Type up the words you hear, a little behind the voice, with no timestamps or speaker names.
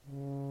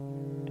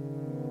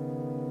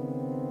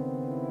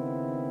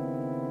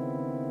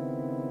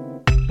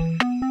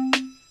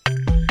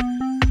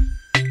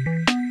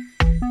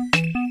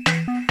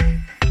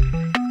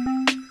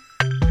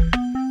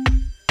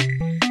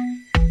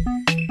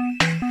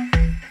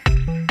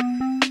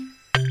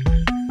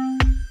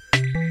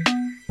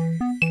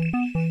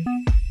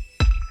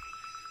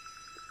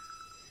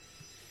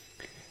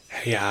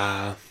Hey,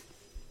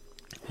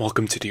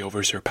 welcome to the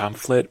Overseer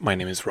Pamphlet. My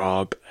name is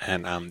Rob,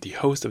 and I'm the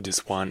host of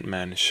this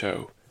one-man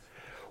show.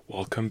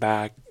 Welcome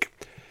back.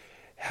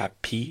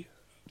 Happy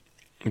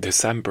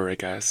December, I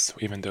guess,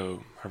 even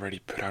though I already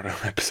put out an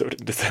episode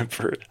in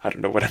December. I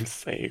don't know what I'm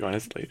saying,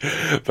 honestly.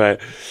 But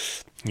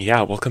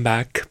yeah, welcome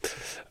back.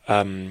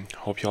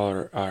 Hope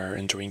y'all are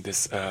enjoying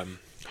this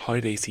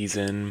holiday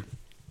season.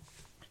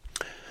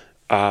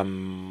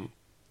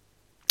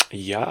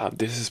 Yeah,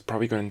 this is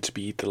probably going to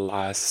be the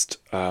last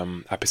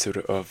episode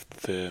of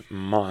the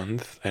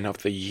month and of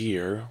the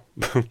year.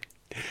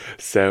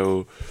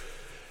 So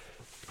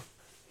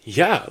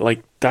yeah,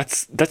 like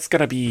that's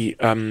gonna be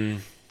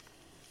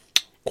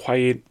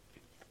quite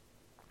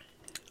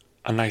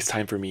a nice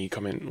time for me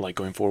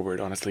going forward,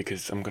 honestly,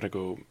 because I'm gonna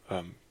go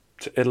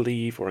to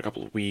Italy for a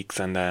couple of weeks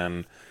and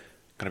then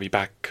gonna be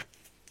back.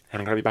 And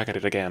I'm gonna be back at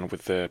it again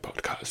with the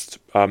podcast.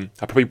 I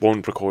probably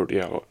won't record.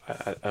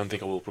 I don't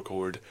think I will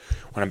record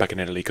when I'm back in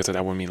Italy because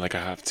that would mean like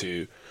I have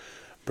to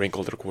bring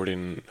all the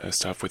recording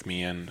stuff with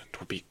me, and it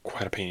would be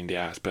quite a pain in the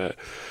ass. But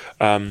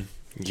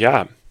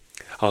yeah,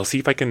 I'll see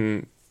if I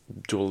can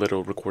do a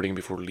little recording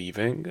before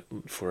leaving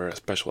for a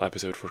special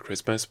episode for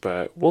Christmas.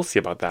 But we'll see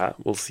about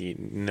that. We'll see.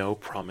 No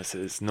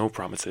promises. No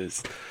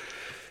promises.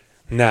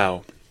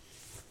 Now,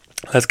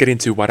 let's get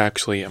into what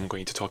actually I'm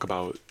going to talk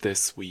about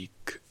this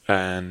week.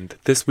 And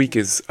this week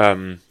is,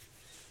 to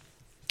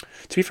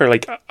be fair,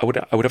 like I would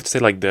have to say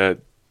like the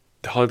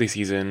holiday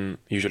season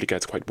usually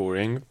gets quite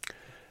boring,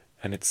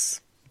 and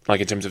it's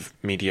like in terms of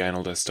media and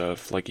all that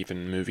stuff, like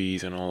even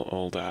movies and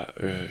all that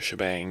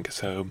shebang.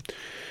 So,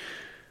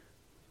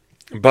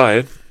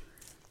 but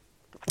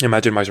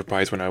imagine my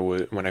surprise when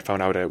I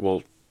found out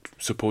that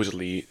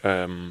supposedly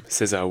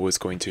SZA was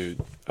going to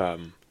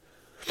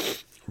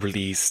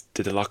release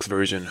the deluxe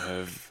version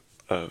of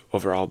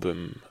her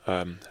album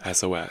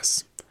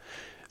SOS.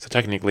 So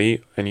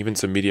technically, and even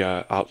some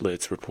media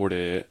outlets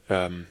reported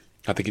it,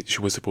 I think she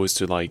was supposed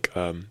to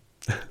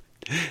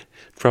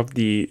from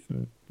the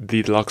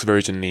deluxe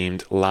version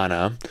named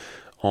Lana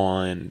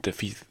on the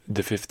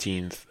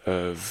 15th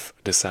of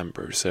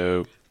December.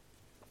 So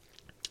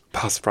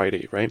past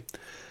Friday, right?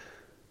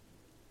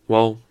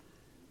 Well,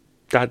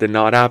 that did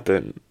not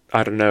happen.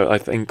 I don't know.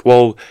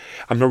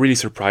 I'm not really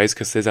surprised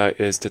because SZA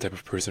is the type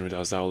of person who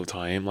does that all the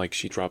time. Like,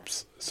 she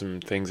drops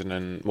some things and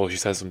then, she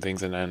says some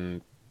things and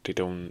then they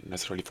don't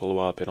necessarily follow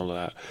up and all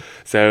that.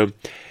 So,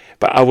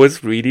 but I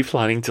was really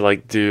planning to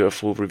do a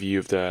full review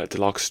of the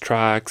deluxe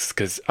tracks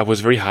because I was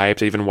very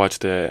hyped. I even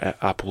watched the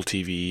Apple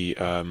TV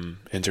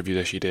interview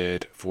that she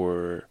did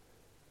for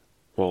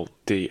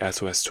the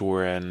SOS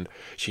tour, and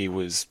she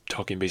was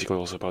talking basically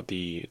also about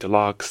the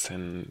deluxe,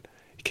 and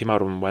it came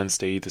out on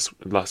Wednesday this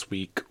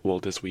week.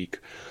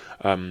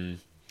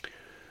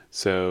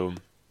 So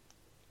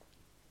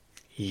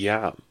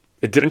yeah,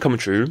 it didn't come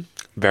true.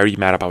 Very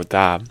mad about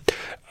that.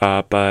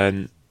 But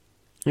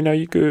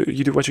you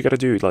do what you gotta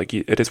do. Like,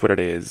 it is what it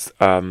is.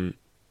 I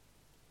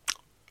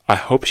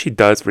hope she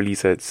does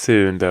release it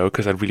soon though,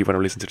 because I really want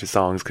to listen to the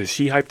songs because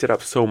she hyped it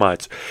up so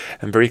much.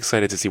 I'm very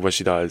excited to see what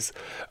she does.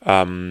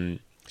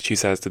 She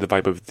says that the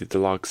vibe of the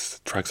deluxe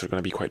tracks are going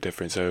to be quite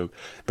different, so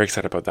very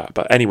excited about that.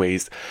 But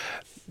anyways,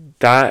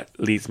 that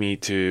leads me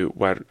to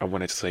what I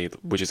wanted to say,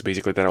 which is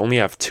basically that I only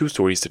have 2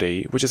 stories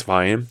today, which is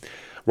fine.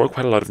 Wrote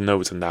quite a lot of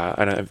notes on that,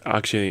 and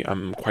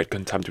I'm quite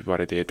content with what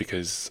I did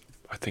because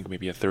I think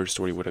maybe a 3rd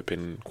story would have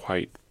been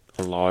quite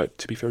a lot,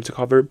 to be fair, to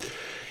cover.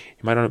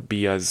 It might not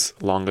be as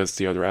long as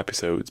the other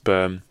episodes,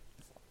 but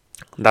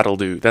that'll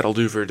do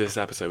for this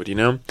episode,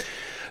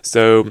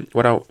 So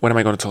what am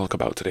I going to talk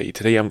about today?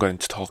 Today I'm going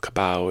to talk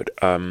about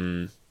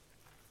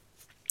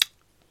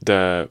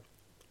the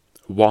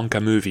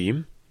Wonka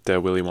movie, the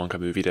Willy Wonka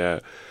movie,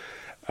 the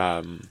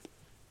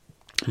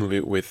movie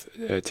with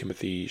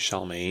Timothee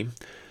Chalamet.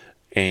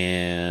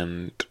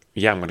 And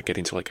yeah, I'm going to get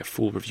into a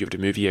full review of the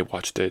movie. I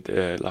watched it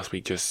last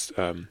week just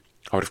out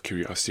of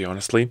curiosity,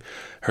 honestly.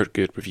 Heard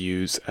good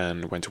reviews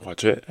and went to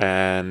watch it.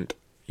 And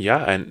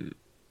yeah, and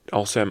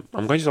also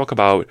I'm going to talk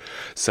about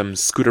some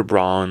Scooter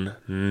Braun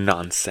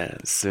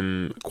nonsense,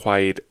 some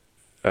quite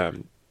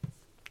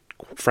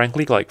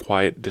frankly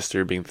quite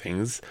disturbing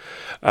things.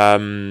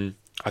 I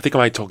think I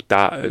might talk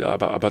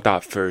about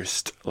that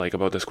first,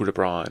 about the Scooter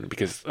Braun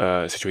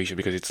situation,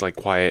 because it's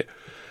quite,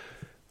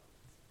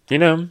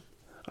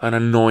 an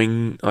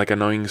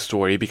annoying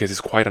story, because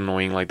it's quite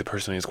annoying. The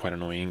person is quite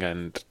annoying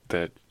and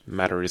the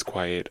matter is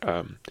quite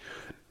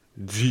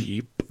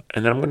deep.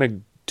 And then I'm gonna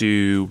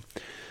do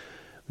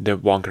the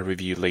Wonka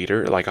review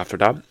later, after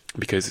that,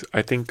 because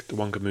I think the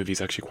Wonka movie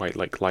is actually quite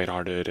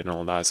lighthearted and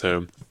all that.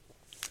 So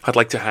I'd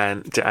like to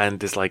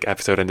end this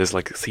episode and this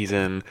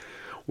season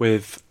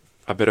with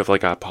a bit of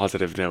a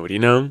positive note,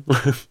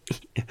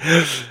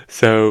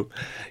 So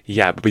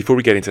yeah, but before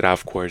we get into that,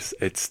 of course,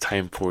 it's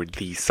time for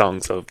the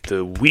songs of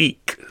the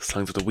week.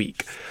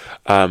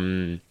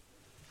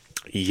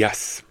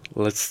 Yes,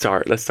 let's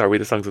start with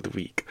the songs of the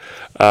week.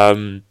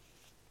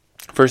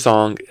 First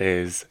song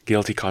is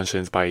Guilty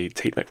Conscience by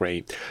Tate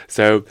McRae.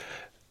 So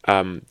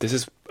this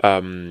is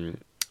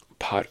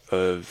part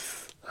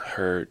of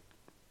her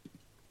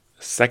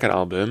second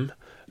album,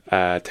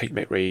 Tate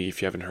McRae.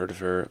 If you haven't heard of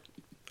her,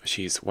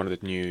 she's one of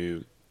the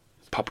new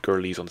pop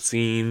girlies on the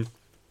scene.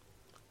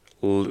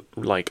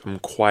 Like, I'm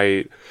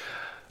quite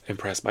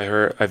impressed by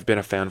her. I've been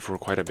a fan for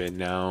quite a bit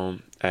now,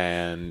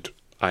 and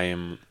I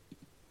am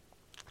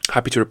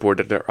happy to report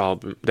that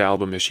the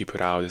album that she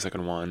put out, the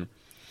second one,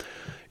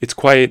 it's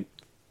quite,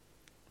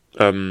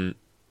 I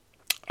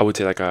would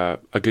say, like a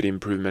good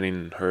improvement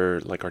in her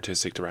like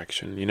artistic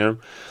direction.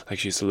 Like,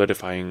 she's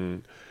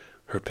solidifying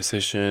her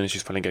position.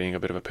 She's finally getting a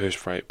bit of a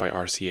push by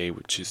RCA,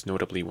 which is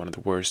notably one of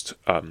the worst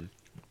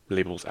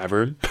labels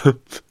ever.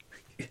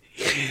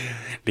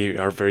 They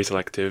are very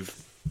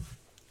selective,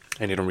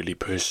 and they don't really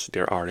push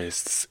their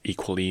artists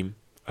equally.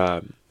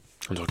 I'm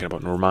talking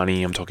about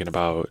Normani. I'm talking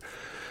about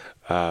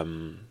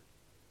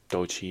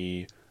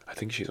Doechii. I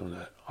think she's on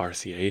the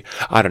RCA.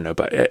 I don't know,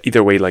 but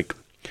either way, like,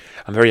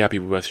 I'm very happy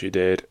with what she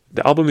did.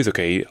 The album is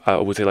okay. I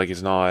would say, like,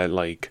 it's not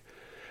like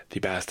the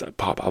best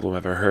pop album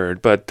I've ever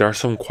heard, but there are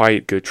some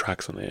quite good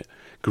tracks on it.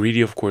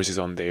 Greedy, of course, is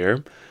on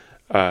there.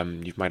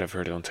 You might have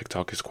heard it on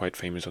TikTok. It's quite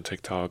famous on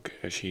TikTok.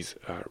 She's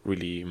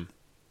really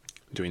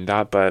doing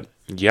that. But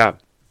yeah,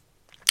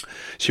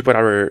 she put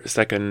out her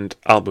second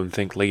album,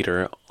 Think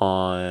Later,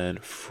 on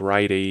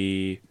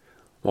Friday.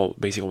 Well,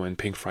 basically when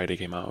Pink Friday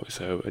came out.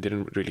 So I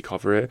didn't really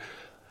cover it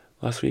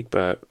last week,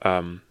 but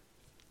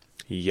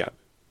yeah.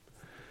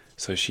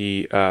 So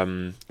she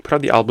put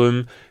out the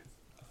album,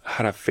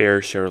 had a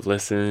fair share of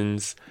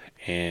listens,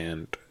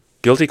 and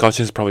Guilty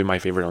Conscience is probably my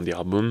favorite on the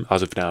album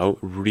as of now.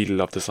 Really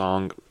love the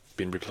song.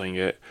 Been replaying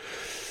it.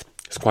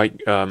 It's quite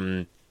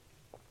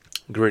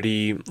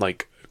gritty,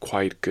 like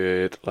quite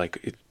good,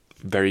 like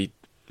very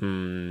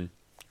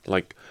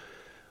like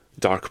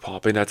dark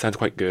pop in that sense,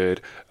 quite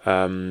good.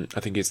 I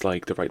think it's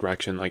like the right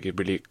direction. Like, it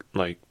really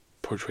like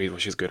portrays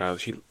what she's good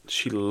at.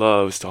 She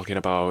loves talking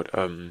about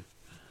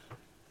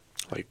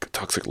like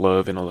toxic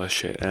love and all that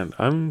shit, and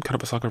I'm kind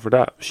of a sucker for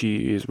that.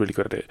 She is really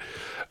good at it.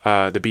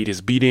 The beat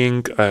is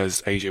beating,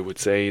 as AJ would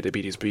say. The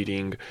beat is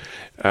beating.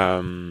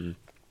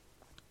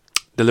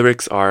 The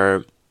lyrics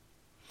are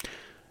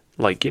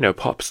like,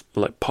 pop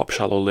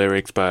shallow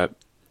lyrics, but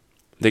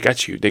they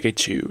get you.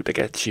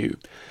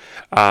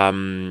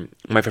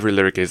 My favorite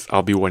lyric is,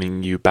 "I'll be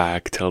wanting you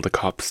back till the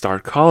cops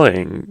start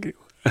calling."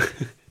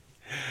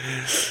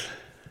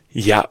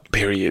 Yeah,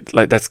 period.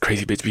 Like, that's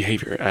crazy bitch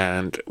behavior,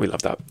 and we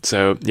love that.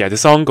 So yeah, the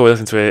song, go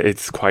listen to it.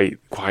 It's quite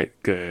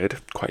good.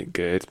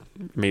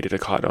 Made it a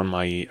cut on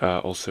my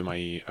also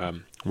my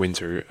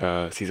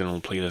winter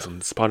seasonal playlist on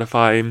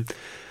Spotify.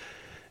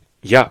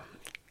 Yeah,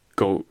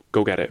 go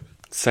get it.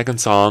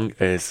 Second song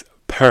is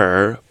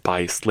 "Purr"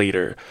 by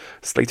Slater.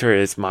 Slater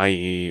is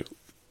my,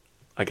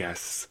 I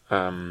guess,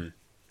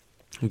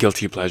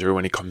 guilty pleasure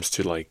when it comes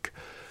to like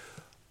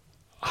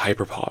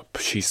hyperpop.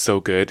 She's so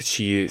good.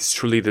 She is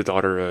truly the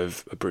daughter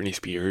of Britney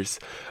Spears.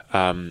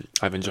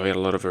 I've enjoyed a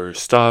lot of her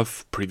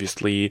stuff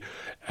previously,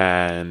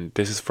 and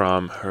this is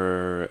from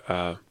her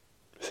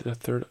is it a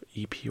third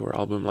EP or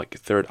album? Like,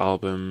 third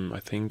album, I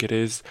think it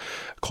is,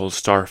 called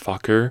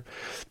Starfucker.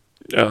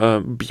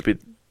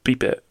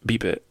 Beep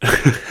it.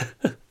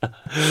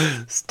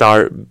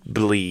 Star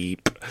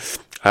bleep.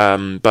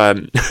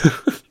 But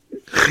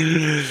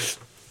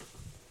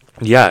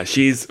yeah,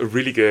 she's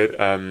really good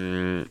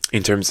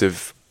in terms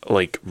of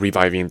like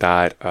reviving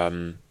that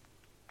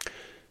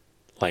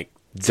like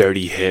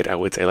dirty hit, I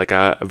would say, like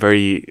a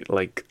very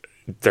like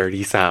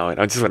dirty sound.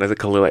 I just want to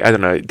call it, like, I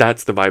don't know,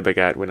 that's the vibe I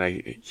get when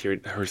I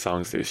hear her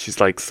songs. She's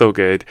like so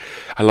good.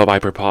 I love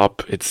hyper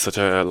pop. It's such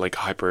a like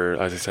hyper,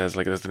 as it says,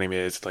 like as the name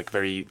is, like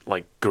very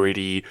like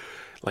gritty,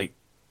 like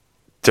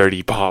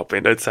dirty pop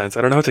in that sense.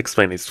 I don't know how to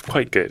explain it. It's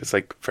quite good. It's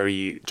like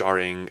very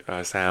jarring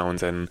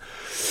sounds, and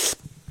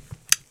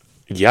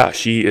yeah,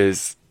 she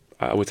is,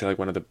 I would say, like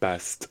one of the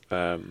best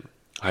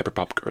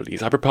hyperpop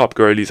girlies. Hyperpop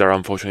girlies are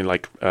unfortunately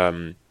like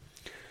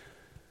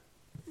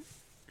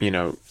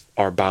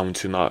are bound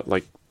to not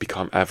like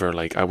become ever,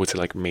 like, I would say,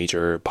 like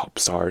major pop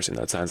stars in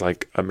that sense,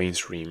 like a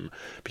mainstream,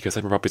 because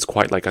hyperpop is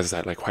quite, like, as I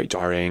said, like quite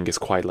jarring. It's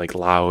quite like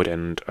loud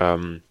and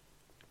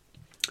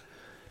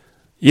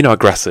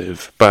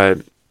aggressive.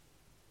 But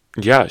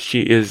yeah,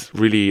 she is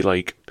really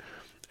like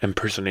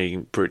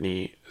impersonating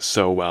Britney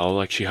so well.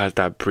 Like, she has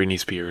that Britney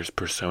Spears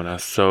persona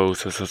so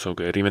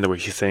good. Even the way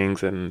she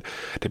sings, and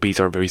the beats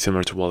are very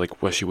similar to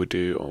what she would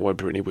do, or what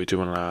Britney would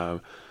do on a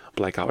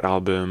Blackout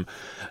album.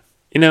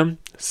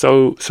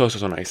 So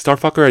nice.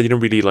 Starfucker, I didn't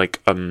really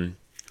like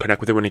connect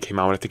with it when it came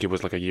out. I think it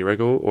was like a year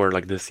ago, or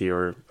like this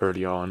year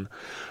early on.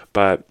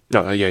 But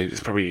no, yeah, it was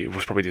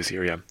probably this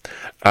year. Yeah.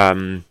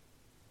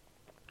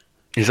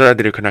 It's not that I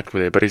didn't connect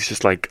with it, but it's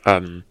just like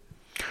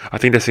I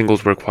think the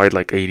singles were quite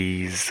like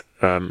 80s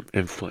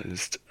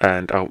influenced,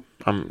 and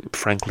I'm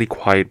frankly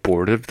quite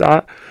bored of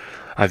that.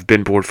 I've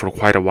been bored for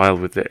quite a while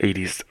with the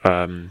 80s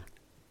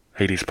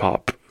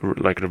pop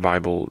like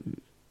revival.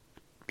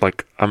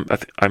 Like,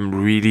 I'm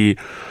really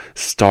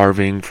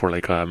starving for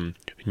like a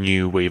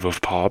new wave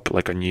of pop,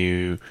 like a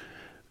new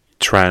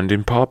trend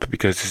in pop,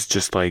 because it's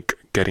just like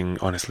getting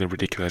honestly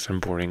ridiculous and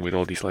boring with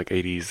all these like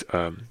 80s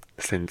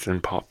synths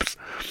and pops.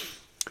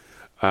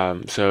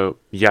 So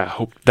yeah,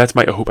 hope that's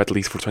my hope at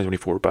least for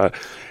 2024. But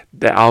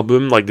the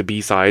album, like the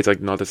B sides,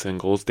 like not the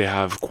singles, they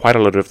have quite a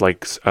lot of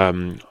like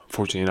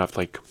fortunately enough,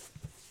 like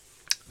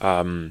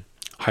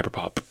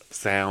hyperpop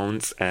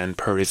sounds, and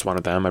Purr is one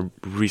of them. I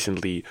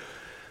recently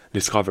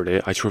discovered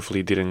it. I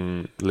truthfully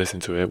didn't listen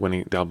to it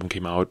when the album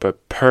came out,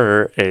 but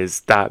Purr is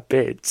that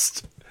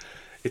bitch.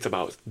 It's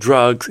about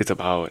drugs. It's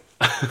about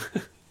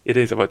it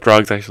is about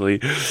drugs actually.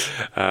 It's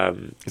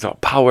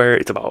about power.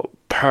 It's about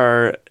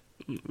Purr.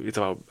 It's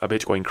about a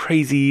bitch going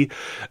crazy.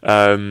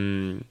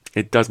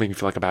 It does make me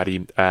feel like a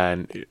baddie,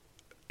 and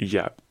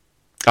yeah.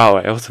 Oh,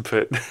 I also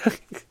put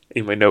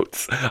in my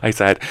notes. I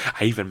said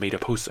I even made a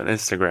post on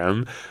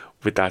Instagram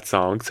with that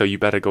song, so you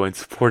better go and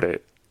support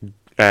it.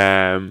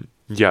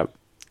 Yeah,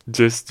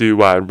 just do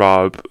what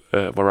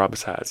Rob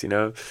says, you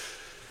know.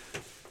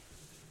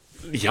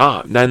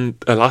 Yeah. Then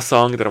the last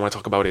song that I want to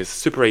talk about is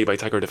Super 8 by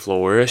Tiger the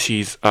Floor.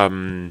 She's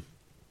well,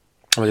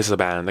 this is a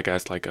band, I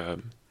guess, like a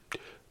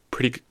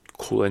pretty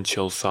cool and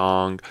chill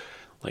song,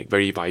 like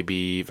very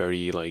vibey,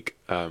 very like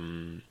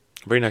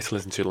very nice to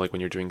listen to, like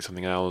when you're doing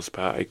something else.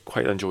 But I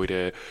quite enjoyed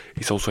it.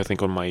 It's also, I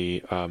think, on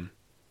my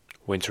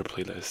winter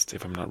playlist,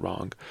 if I'm not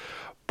wrong.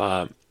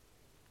 But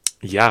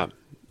yeah,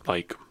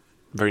 like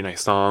very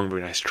nice song,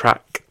 very nice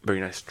track,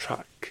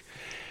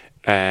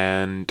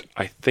 and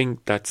I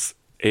think that's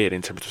it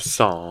in terms of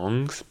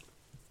songs.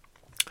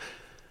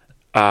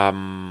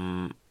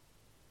 I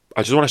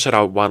just want to shout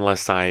out one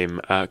last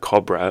time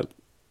Cobra,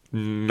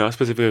 not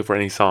specifically for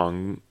any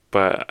song,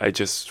 but I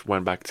just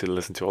went back to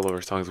listen to all of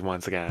her songs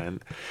once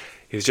again.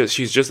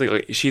 She's just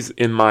like she's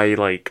in my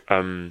like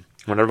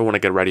whenever I want to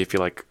get ready, I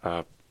feel like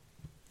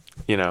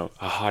you know,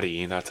 a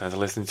hottie in that sense. I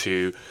listen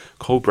to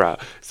Cobra,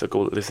 so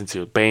go listen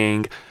to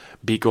Bang,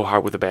 Go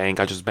Hard with a Bang.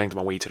 I just banged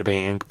my way to the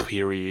bang,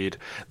 period.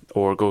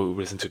 Or go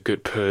listen to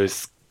Good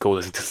Puss, go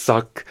listen to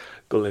Suck,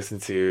 go listen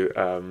to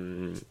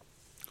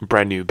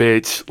Brand New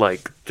Bitch.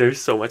 Like,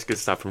 there's so much good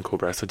stuff from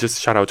Cobra, so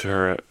just shout out to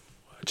her.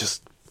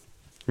 Just,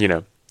 you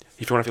know,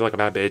 if you want to feel like a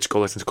bad bitch,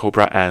 go listen to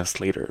Cobra and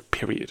Slater,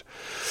 period.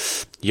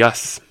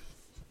 Yes.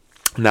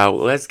 Now,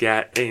 let's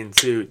get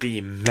into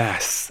the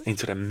mess.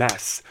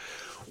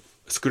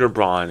 Scooter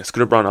Braun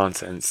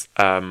nonsense.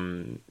 How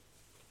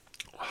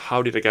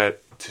did I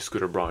get to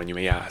Scooter Braun, you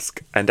may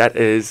ask? And that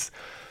is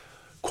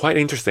quite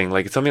interesting.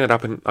 Like, it's something that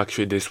happened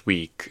actually this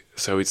week,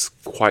 so it's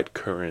quite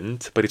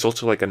current, but it's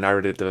also like a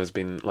narrative that has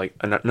been like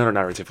not a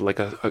narrative, like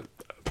a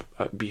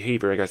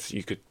behavior, I guess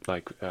you could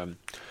like a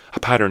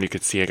pattern you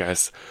could see, I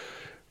guess,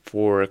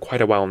 for quite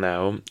a while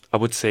now. I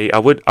would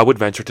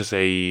venture to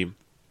say,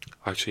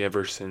 actually,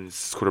 ever since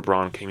Scooter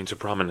Braun came into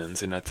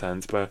prominence in that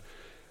sense, but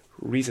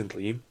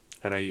recently,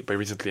 and by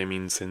recently I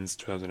mean since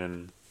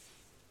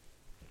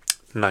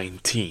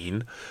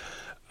 2019,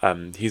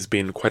 he's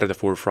been quite at the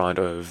forefront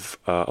of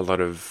a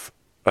lot of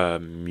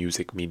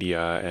music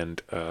media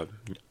and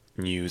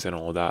news and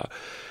all that.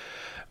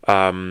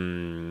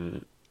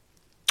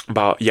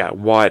 But yeah,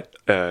 what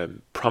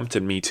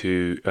prompted me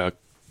to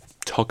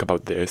talk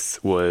about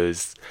this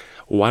was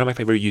one of my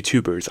favorite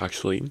YouTubers,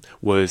 actually,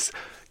 was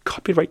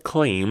copyright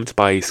claimed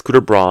by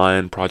Scooter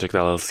Braun Project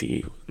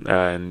LLC,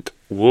 and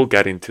we'll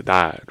get into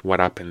that, what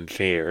happened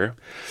there.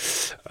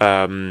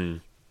 But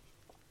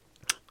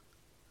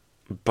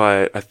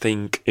I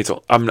think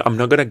I'm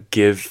not gonna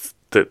give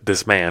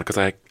this man, because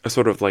I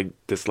sort of like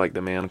dislike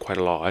the man quite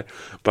a lot,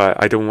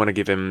 but I don't want to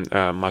give him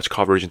much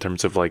coverage in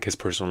terms of like his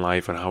personal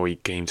life and how he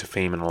came to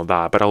fame and all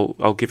that. But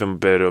I'll give him a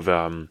bit of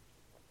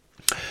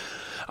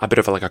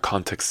like a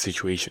context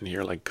situation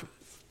here, like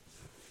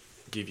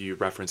give you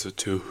references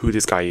to who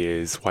this guy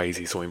is, why is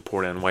he so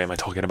important, why am I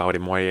talking about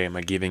him, why am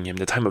I giving him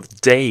the time of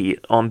day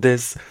on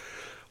this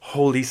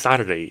holy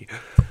Saturday.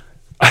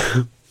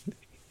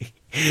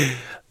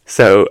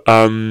 So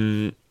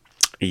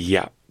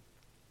yeah,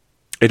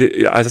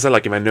 as I said,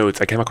 like in my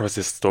notes, I came across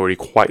this story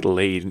quite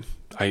late.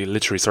 I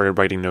literally started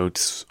writing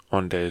notes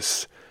on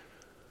this,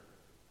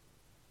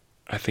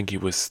 I think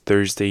it was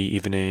Thursday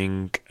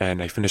evening,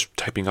 and I finished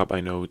typing up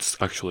my notes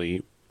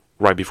actually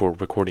right before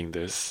recording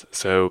this.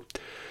 So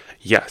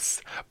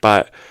yes,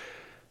 but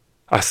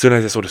as soon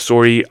as I saw the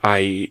story,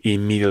 I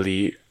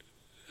immediately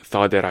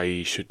thought that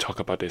I should talk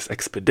about this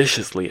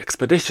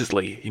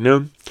expeditiously, you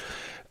know?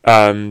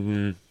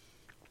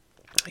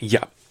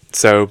 Yeah,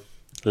 so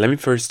let me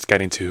first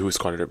get into who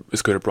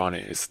Scooter Braun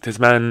is. This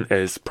man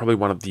is probably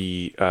one of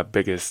the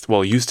biggest,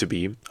 well, used to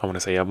be, I'm going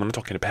to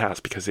talk in the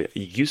past, because it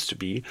used to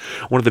be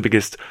one of the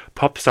biggest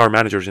pop star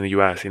managers in the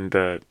US in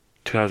the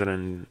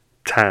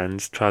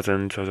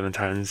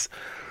 2010s.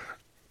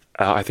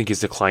 I think his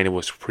decline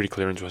was pretty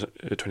clear in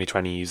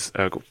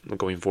 2020s,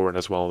 going forward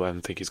as well. I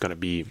don't think he's going to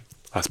be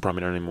as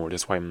prominent anymore.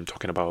 That's why I'm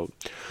talking about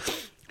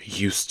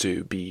used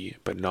to be,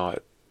 but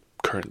not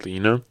currently,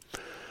 you know?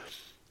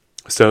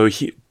 So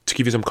to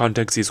give you some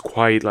context, he's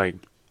quite like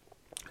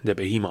the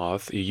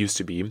behemoth he used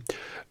to be.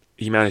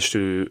 He managed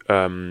to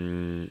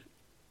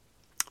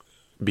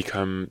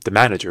become the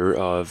manager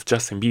of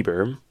Justin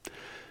Bieber.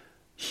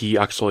 he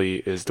actually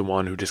is the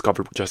one who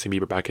discovered Justin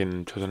Bieber back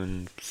in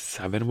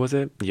 2007, was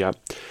it? Yeah.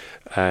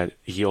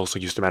 He also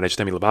used to manage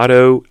Demi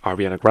Lovato,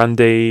 Ariana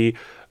Grande,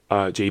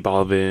 J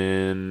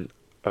Balvin,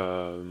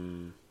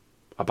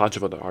 a bunch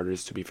of other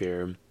artists, to be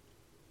fair.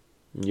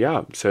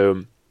 Yeah,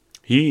 so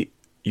he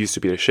used to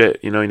be the shit,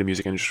 in the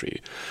music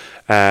industry.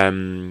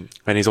 And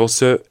he's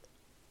also,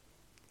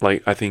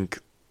 like, I think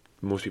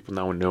most people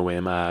now know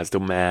him as the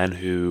man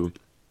who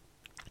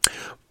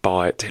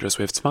bought Taylor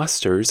Swift's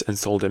masters and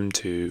sold them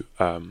to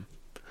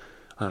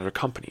another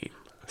company.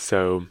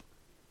 So,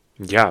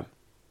 yeah,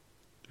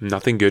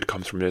 nothing good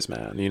comes from this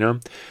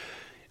man,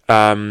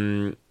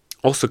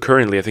 Also,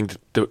 currently, I think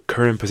the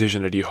current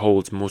position that he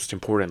holds, most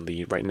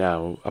importantly, right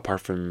now, apart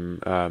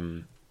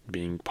from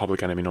being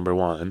public enemy number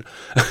one,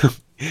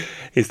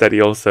 is that he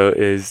also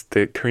is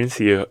the current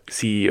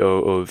CEO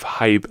of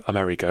Hype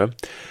America.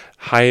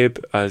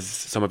 Hype, as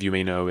some of you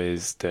may know,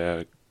 is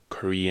the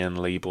Korean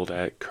label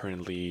that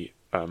currently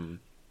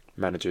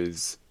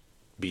manages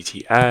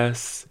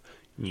BTS,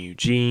 New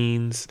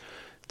Jeans,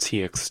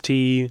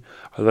 TXT,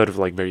 a lot of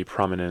like very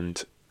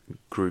prominent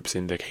groups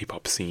in the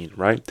K-pop scene,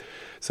 right?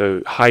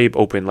 So Hype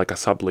opened like a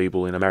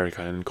sub-label in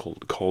America and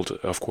called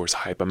of course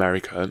Hype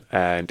America,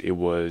 and it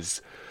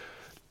was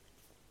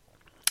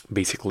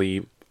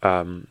basically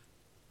like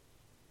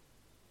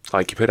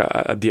you put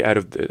at the end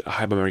of the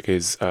Hype America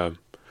is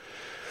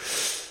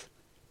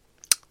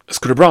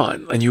Scooter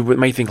Braun, and you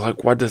might think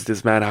like, what does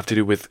this man have to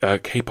do with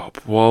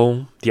K-pop?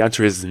 Well, the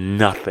answer is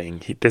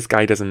nothing. This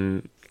guy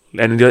doesn't.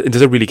 And it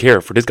doesn't really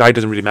care. For this guy, it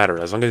doesn't really matter.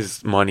 As long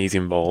as money is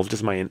involved,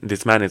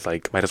 this man is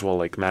like, might as well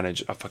like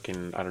manage a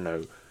fucking, I don't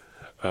know,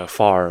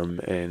 farm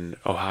in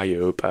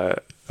Ohio.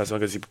 But as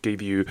long as he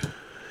gave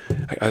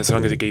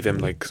him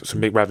like some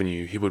big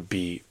revenue, he would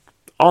be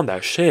on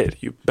that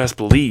shit. You best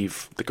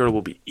believe the girl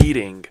will be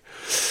eating.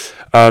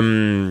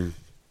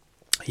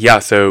 Yeah,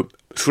 so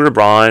Scooter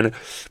Braun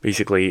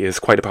basically is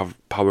quite a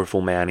powerful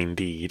man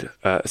indeed.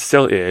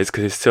 Still is,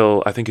 because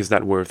I think his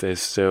net worth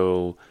is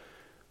still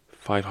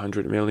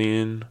 500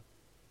 million.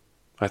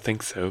 I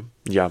think so.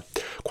 Yeah,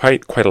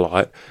 quite a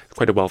lot.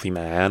 Quite a wealthy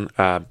man.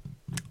 I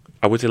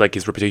would say like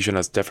his reputation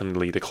has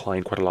definitely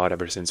declined quite a lot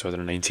ever since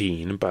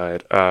 2019,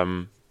 but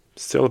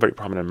still a very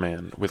prominent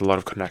man with a lot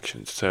of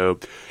connections. So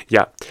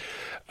yeah.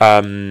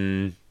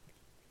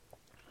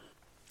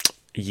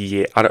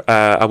 Yeah,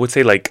 I would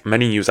say like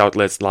many news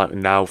outlets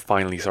now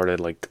finally started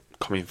like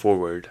coming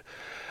forward.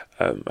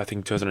 I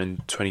think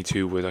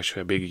 2022 was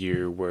actually a big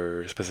year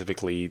where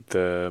specifically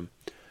the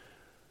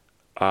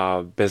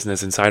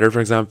Business Insider, for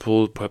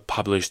example,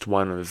 published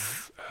one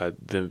of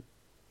the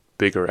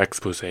bigger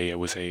expose, I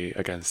would say,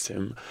 against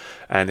him,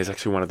 and it's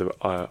actually one of the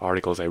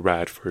articles I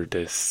read for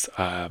this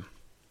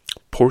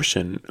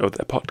portion of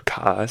the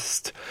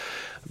podcast.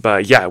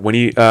 But yeah, when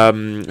he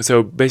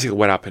so basically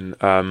what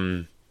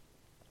happened.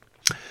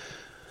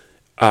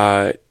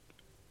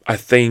 I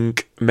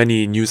think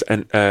many news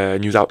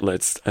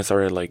outlets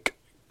started like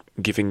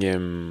giving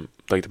him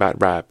like the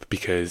bad rap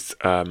because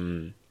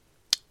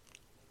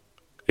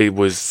it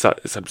was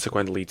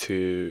subsequently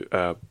to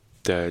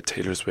the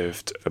Taylor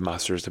Swift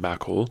Masters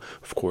debacle,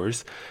 of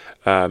course,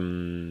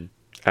 and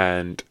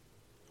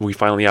we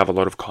finally have a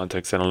lot of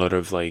context and a lot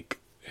of like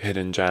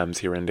hidden gems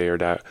here and there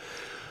that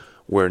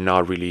were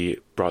not really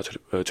brought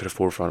to the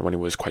forefront when it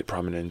was quite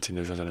prominent in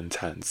the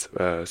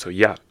 2010s. So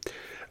yeah.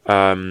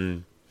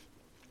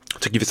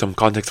 To give you some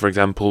context, for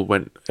example,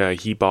 when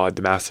he bought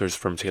the masters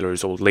from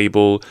Taylor's old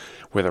label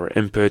with our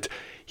input,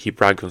 he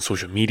bragged on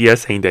social media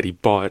saying that he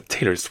bought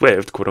Taylor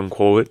Swift, quote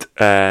unquote,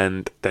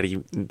 and that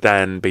he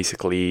then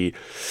basically,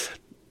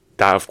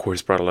 that of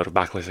course brought a lot of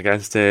backlash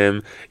against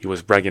him. He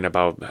was bragging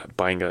about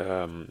buying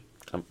a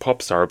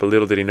pop star, but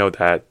little did he know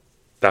that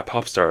that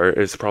pop star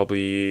is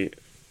probably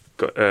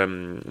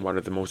one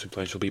of the most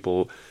influential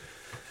people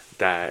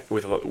that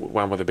with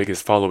one of the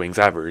biggest followings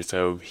ever.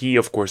 So he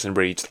of course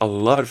enraged a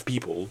lot of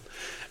people,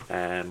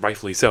 and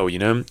rightfully so,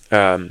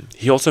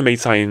 He also made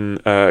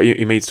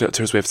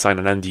Taylor Swift sign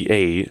an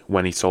NDA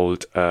when he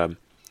sold when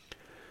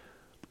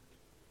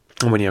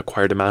he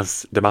acquired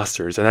the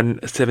masters, and then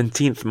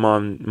 17th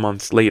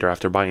months later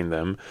after buying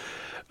them,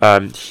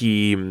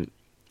 he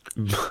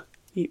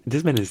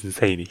this man is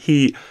insane.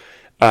 He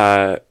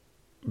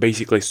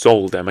basically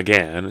sold them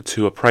again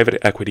to a private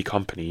equity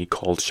company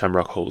called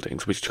Shamrock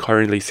Holdings, which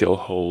currently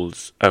still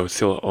owns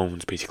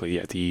basically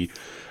the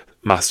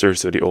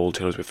masters of the old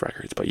Taylor Swift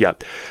records. But yeah,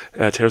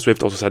 Taylor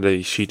Swift also said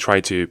that she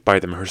tried to buy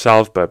them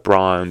herself, but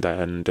Braun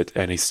and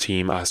his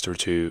team asked her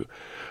to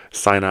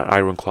sign an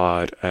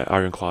ironclad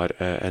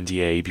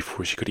NDA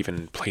before she could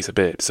even place a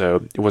bid.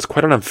 So it was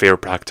quite an unfair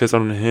practice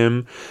on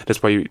him.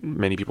 That's why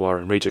many people are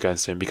enraged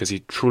against him, because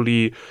he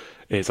truly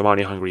is a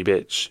money hungry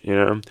bitch,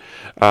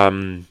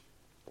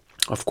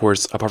 Of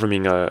course, apart from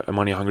being a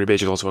money-hungry bitch,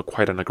 he's also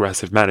quite an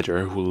aggressive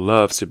manager who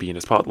loves to be in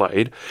the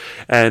spotlight,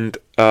 and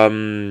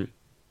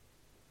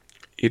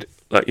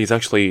it's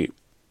actually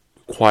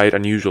quite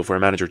unusual for a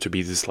manager to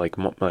be this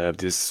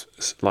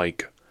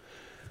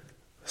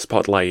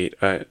spotlight,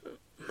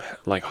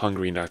 like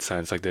hungry in that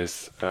sense, like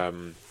this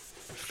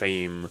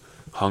fame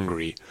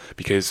hungry,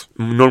 because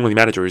normally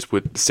managers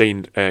would stay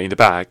in the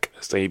back,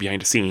 stay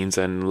behind the scenes,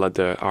 and let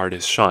the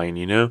artist shine,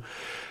 you know.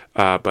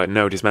 But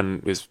no, this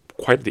man is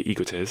quite the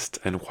egotist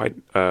and quite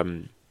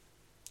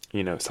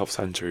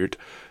self-centered.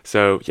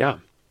 So yeah,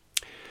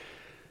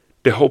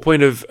 the whole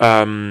point of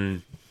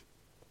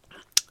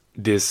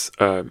this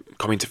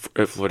coming to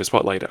Florida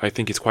Spotlight, I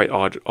think it's quite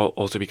odd,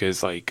 also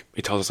because like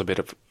it tells us a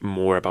bit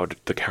more about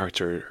the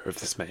character of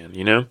this man,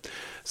 you know.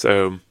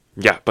 So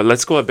yeah, but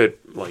let's go a bit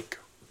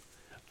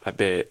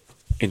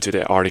into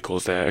the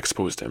articles that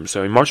exposed him.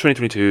 So in March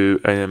 2022,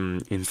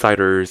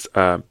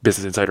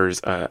 Business Insider's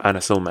Anna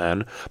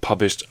Silman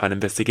published an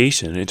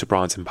investigation into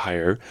Braun's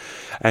empire,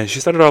 and she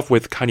started off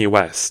with Kanye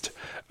West,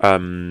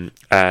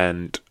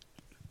 and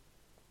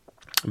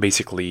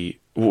basically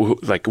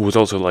was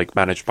also like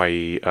managed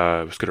by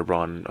Scooter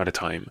Braun at the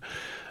time.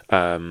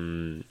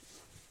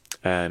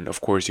 And of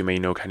course, you may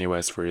know Kanye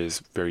West for his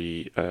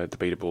very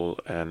debatable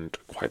and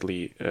quite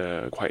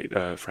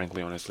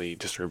frankly, honestly,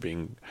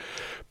 disturbing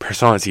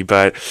personality.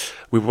 But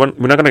we're not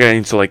going to get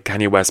into like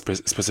Kanye West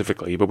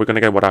specifically, but we're going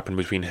to get what happened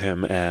between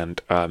him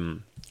and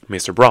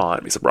Mr.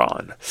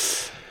 Braun.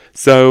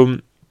 So,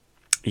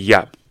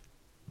 yeah.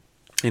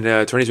 In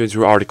a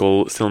 2022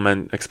 article,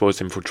 Stillman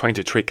exposed him for trying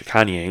to trick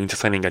Kanye into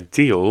signing a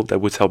deal that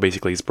would sell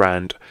basically his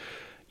brand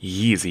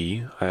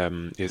Yeezy, I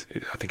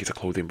think it's a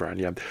clothing brand,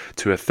 yeah,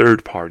 to a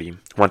third party.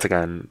 Once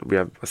again, we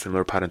have a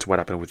similar pattern to what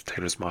happened with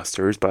Taylor's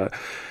Masters, but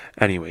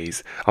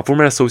anyways, a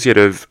former associate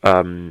of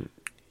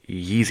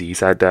Yeezy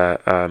said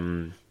that,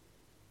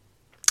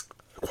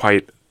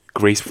 quite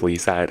gracefully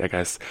said, I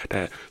guess,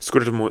 that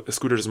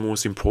Scooter's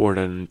most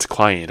important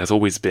client has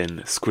always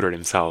been Scooter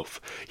himself.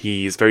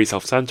 He's very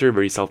self-centered,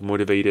 very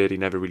self-motivated. He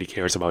never really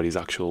cares about his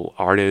actual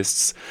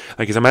artists.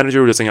 Like, he's a manager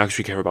who doesn't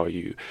actually care about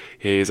you.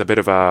 He's a bit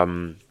of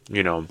a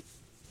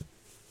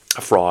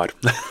fraud.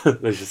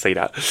 Let's just say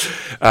that.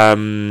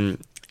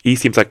 He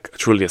seems like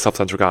truly a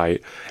self-centered guy,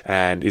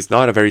 and is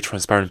not a very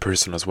transparent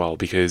person as well,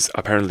 because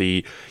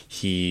apparently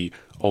he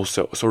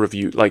also sort of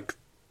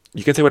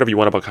you can say whatever you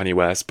want about Kanye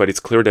West, but it's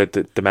clear that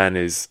the man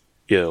is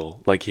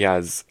ill. Like, he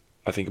has,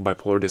 I think,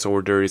 bipolar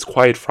disorder. He's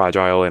quite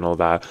fragile and all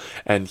that.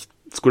 And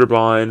Scooter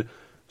Braun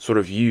sort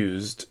of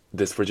used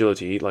this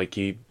fragility, like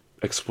he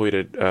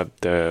exploited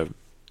the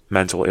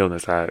mental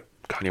illness that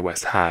Kanye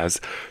West has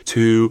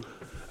to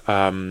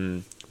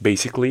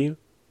basically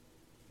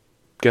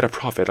get a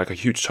profit, like a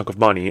huge chunk of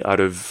money out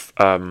of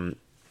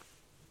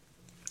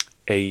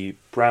a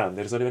brand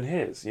that is not even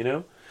his, you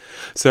know?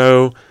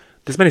 So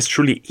this man is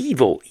truly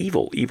evil.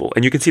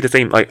 And you can see the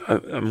same, like,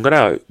 I'm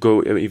gonna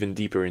go even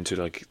deeper into,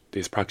 like,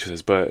 his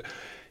practices, but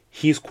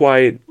he's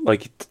quite,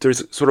 like,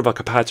 there's sort of like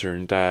a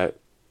pattern that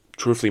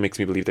truthfully makes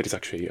me believe that he's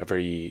actually a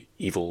very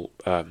evil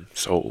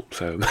soul.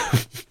 So,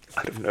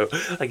 I don't know.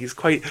 Like,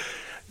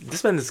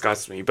 this man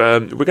disgusts me,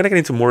 but we're gonna get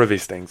into more of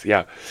these things,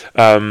 yeah.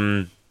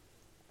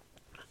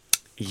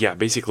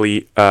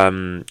 Basically,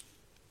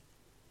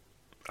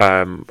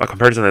 a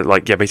comparison that,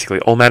 like, yeah, basically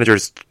all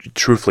managers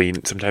truthfully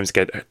sometimes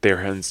get their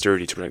hands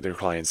dirty to protect their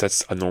clients.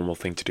 That's a normal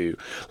thing to do.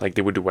 Like,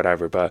 they would do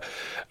whatever, but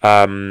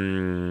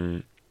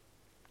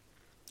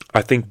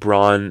I think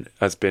Braun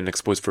has been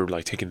exposed for,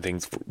 like, taking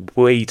things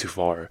way too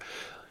far.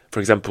 For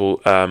example,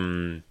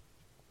 when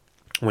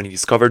he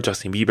discovered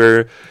Justin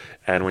Bieber,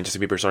 and when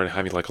Justin Bieber started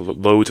having, like,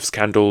 loads of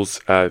scandals,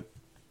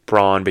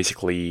 Braun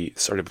basically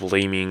started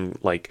blaming,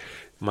 like,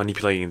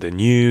 manipulating the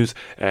news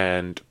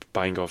and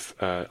buying off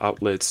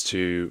outlets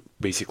to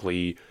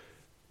basically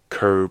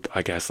curb,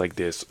 I guess, like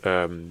this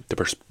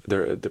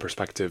the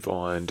perspective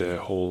on the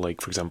whole, like,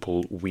 for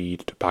example,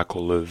 weed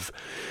debacle of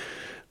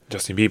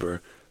Justin Bieber.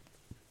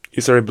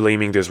 He started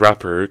blaming this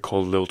rapper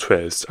called Lil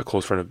Twist, a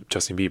close friend of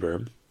Justin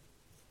Bieber,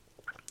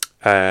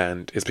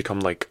 and it's become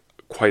like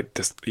quite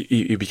this.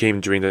 He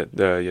became during the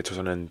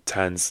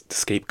 2010s the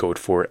scapegoat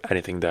for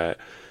anything that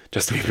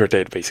Justin Bieber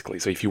did, basically.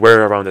 So if you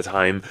were around the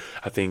time,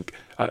 I think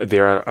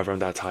around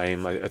that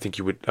time, I think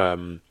you would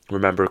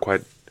remember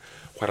quite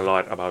a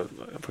lot about,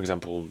 for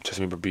example,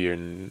 Justin Bieber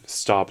being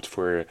stopped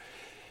for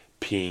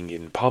peeing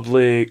in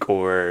public,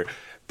 or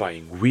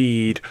buying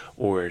weed,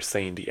 or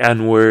saying the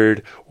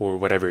N-word, or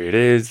whatever it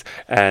is.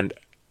 And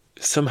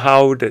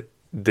somehow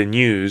the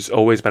news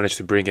always managed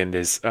to bring in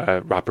this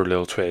rapper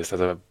Lil Twist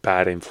as a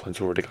bad influence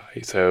over the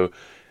guy. So,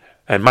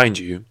 and mind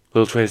you,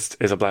 Lil Twist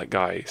is a black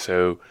guy,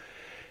 so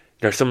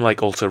there's some,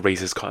 like, also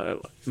racist,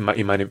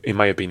 in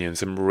my opinion,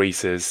 some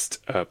racist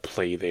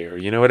play there.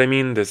 You know what I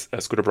mean? This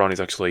Scooter Braun is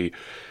actually,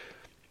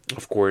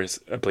 of course,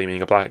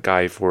 blaming a black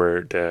guy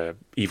for the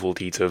evil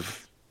deeds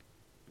of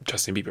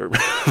Justin Bieber.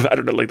 I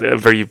don't know, like, the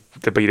very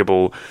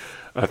debatable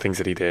things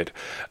that he did.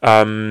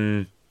 I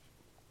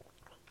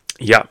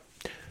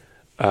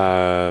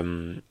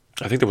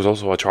think there was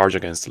also a charge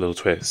against Lil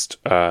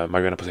Twist.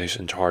 Marijuana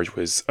possession charge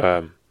was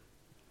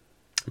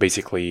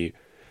basically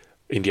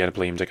Indiana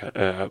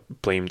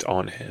blamed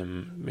on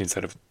him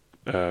instead of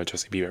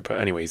Justin Bieber. But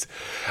anyways,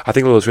 I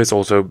think Lil Twist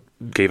also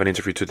gave an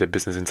interview to the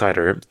Business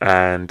Insider,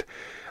 and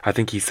I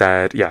think he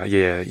said,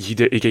 he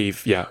did.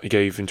 He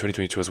gave in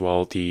 2022 as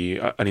well the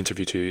an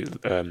interview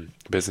to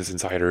Business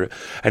Insider,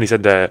 and he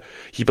said that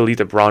he believed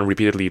that Braun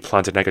repeatedly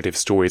planted negative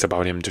stories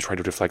about him to try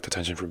to deflect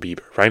attention from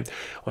Bieber. Right?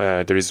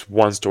 There is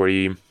one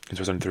story in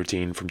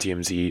 2013 from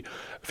TMZ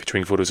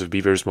featuring photos of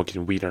Bieber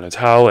smoking weed in a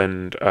hotel,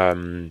 and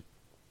the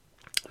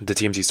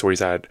TMZ story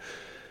said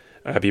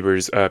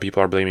Bieber's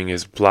people are blaming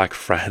his black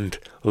friend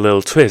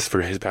Lil Twist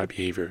for his bad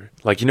behavior.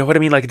 Like, you know what I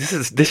mean? Like,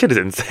 this shit is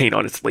insane,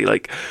 honestly.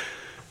 Like,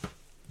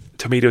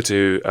 tomato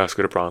to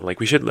Scooter Braun. Like,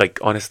 we should, like,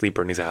 honestly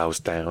burn his house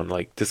down.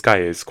 Like, this guy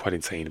is quite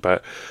insane.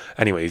 But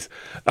anyways,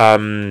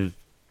 also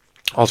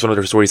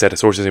another story said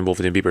sources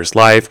involved in Bieber's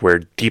life were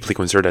deeply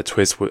concerned that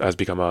Twist has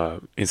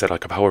become instead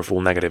like a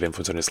powerful negative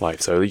influence on his life.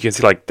 So you can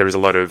see, like, there's a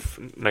lot of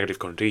negative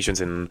connotations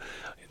in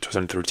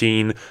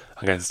 2013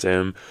 against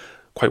him.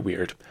 Quite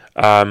weird.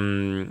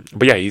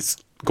 But yeah, he's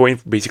going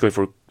basically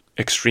for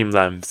extreme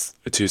lengths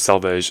to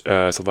salvage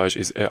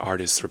his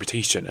artist's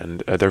reputation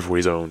and therefore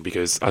his own,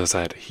 because as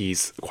I said,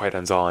 he's quite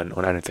hands-on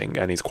on anything,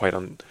 and he's quite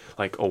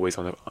always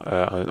on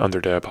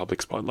under the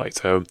public spotlight.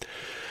 So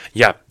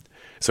yeah,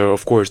 so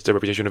of course the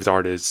reputation of his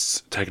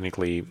artists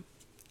technically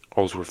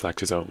also reflects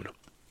his own.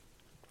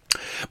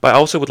 But I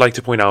also would like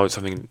to point out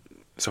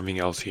something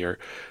else here.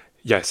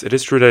 Yes, it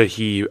is true that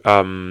he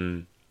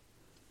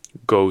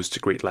goes to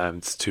great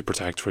lengths to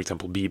protect, for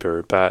example,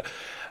 Bieber, but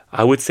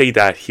I would say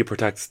that he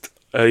protects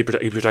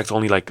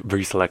only like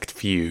very select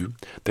few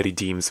that he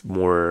deems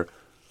more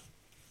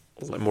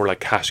like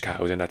cash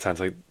cows in that sense.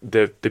 Like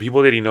the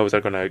people that he knows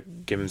are gonna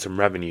give him some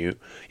revenue,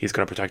 he's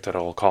gonna protect at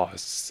all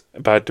costs.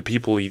 But the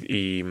people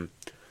he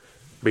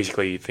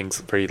basically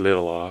thinks very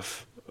little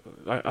of,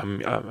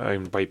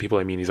 by people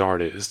I mean his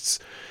artists,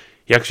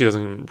 he actually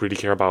doesn't really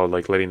care about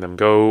like letting them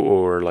go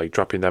or like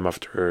dropping them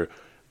after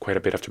quite a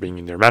bit after being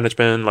in their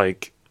management.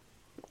 Like,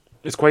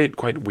 it's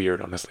quite weird,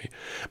 honestly.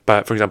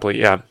 But for example,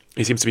 yeah,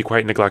 he seems to be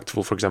quite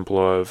neglectful, for example,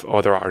 of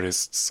other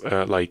artists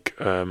like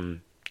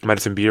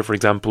Madison Beer, for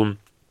example.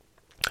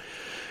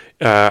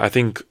 I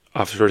think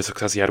after the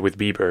success he had with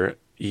Bieber,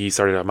 he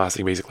started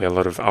amassing basically a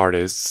lot of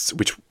artists,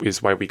 which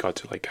is why we got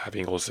to like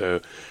having also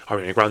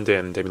Ariana Grande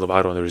and Demi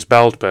Lovato under his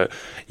belt. But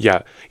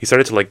yeah, he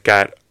started to like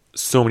get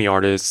so many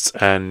artists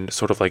and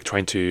sort of like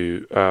trying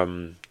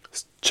to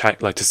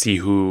check, like, to see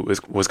who was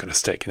going to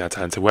stick in that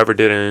sense. Whoever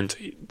didn't,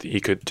 he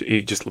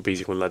just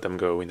basically let them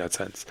go in that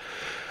sense.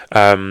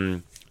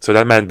 So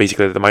that meant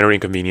basically that the minor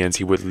inconvenience,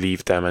 he would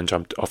leave them and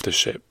jump off the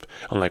ship,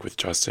 unlike with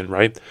Justin,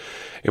 right?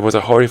 It was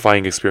a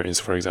horrifying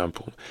experience, for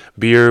example. Madison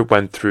Beer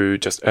went through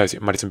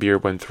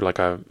like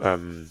a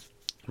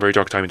very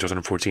dark time in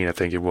 2014, I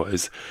think it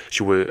was.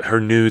 Her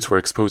nudes were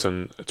exposed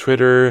on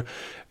Twitter,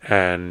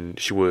 and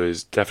she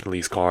was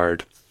definitely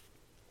scarred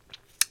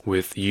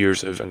with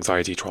years of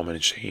anxiety, trauma,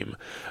 and shame.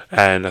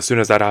 And as soon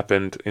as that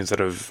happened, instead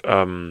of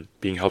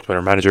being helped by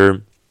her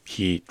manager,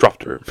 he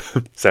dropped her.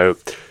 So,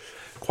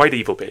 quite an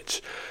evil bitch.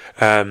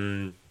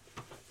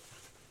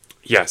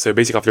 Yeah, so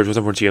basically after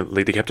 2014,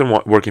 they kept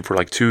on working for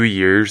like 2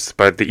 years,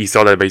 but he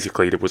saw that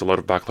basically there was a lot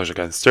of backlash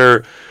against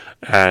her,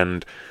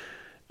 and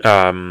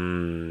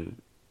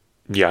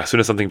yeah, as soon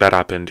as something bad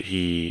happened,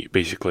 he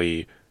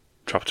basically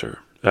dropped her.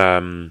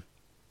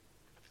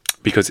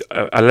 Because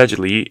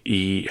allegedly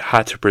he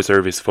had to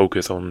preserve his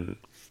focus on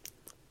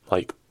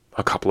like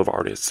a couple of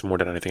artists more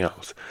than anything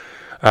else.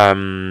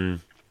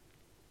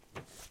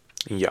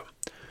 Yeah.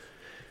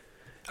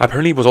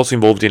 Apparently he was also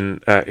involved in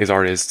his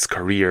artist's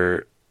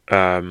career.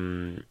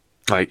 Apart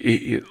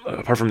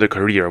from the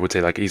career, I would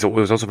say, like, he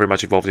was also very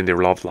much involved in their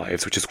love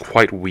lives, which is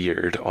quite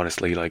weird,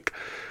 honestly. Like,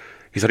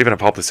 he's not even a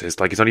publicist.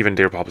 Like, he's not even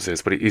their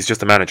publicist, but he's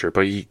just a manager.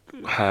 But he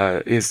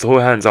is so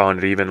hands-on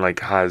that he even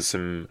like has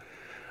some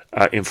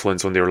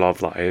influence on their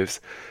love lives,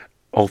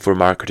 all for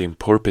marketing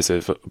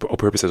purposes,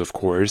 of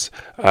course.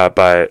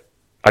 But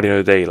at the end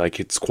of the day, like,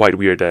 it's quite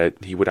weird that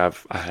he would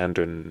have a hand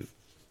in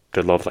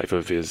the love life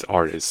of his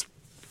artists.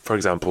 For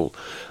example,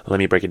 let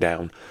me break it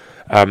down.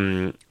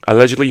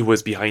 Allegedly, he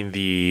was behind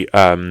the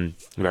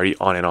very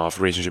on and off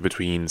relationship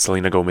between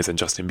Selena Gomez and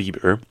Justin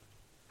Bieber,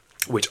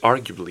 which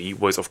arguably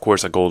was, of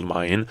course, a gold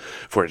mine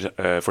for the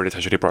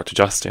attention they brought to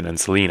Justin and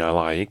Selena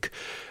alike.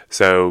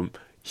 So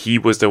he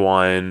was the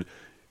one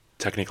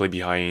technically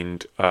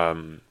behind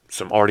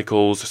some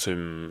articles,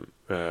 some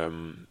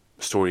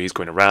stories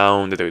going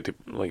around that they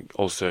like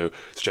also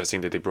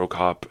suggesting that they broke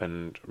up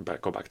and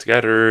go back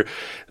together.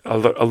 A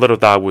lot of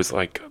that was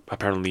like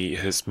apparently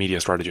his media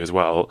strategy as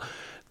well.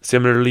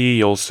 Similarly,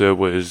 he also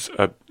was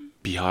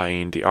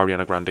behind the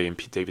Ariana Grande and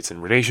Pete Davidson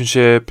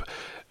relationship.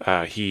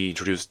 He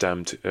introduced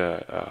them to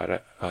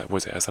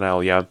was it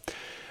SNL, yeah,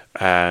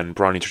 and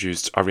Braun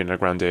introduced Ariana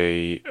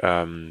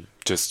Grande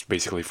just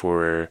basically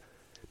for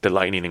the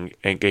lightning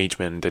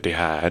engagement that they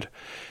had,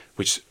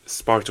 which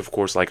sparked, of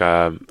course, like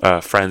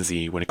a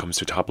frenzy when it comes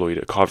to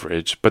tabloid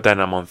coverage. But then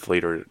a month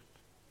later,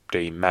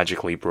 they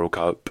magically broke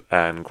up,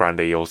 and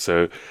Grande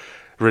also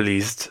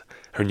released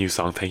her new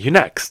song, Thank You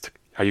Next.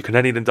 Are you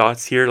connecting the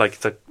dots here? Like,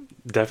 it's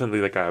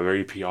definitely like a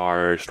very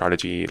PR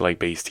strategy, like,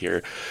 based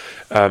here.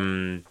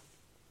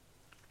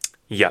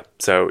 Yeah.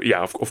 So yeah,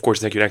 of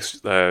course, thank you.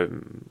 Next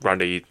round,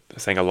 they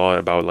sang a lot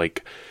about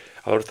like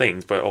a lot of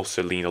things, but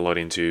also leaned a lot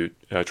into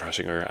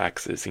trashing her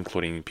exes,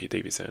 including Pete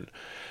Davidson.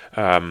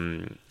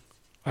 Um,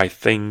 I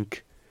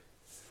think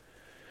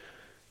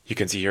you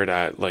can see here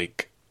that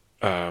like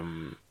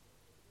you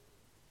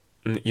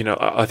know,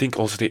 I think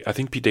also I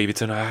think Pete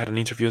Davidson had an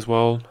interview as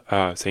well,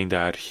 saying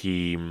that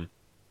he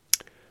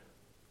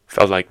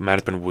felt like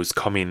management was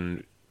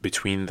coming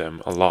between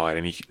them a lot,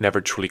 and he never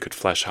truly could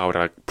flesh out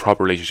a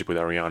proper relationship with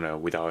Ariana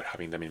without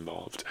having them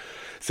involved.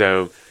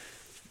 So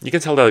you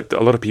can tell that like,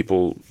 a lot of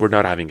people were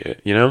not having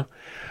it, you know.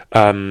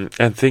 And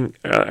I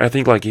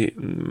think like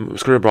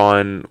Scooter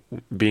Braun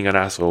being an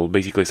asshole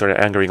basically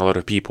started angering a lot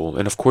of people,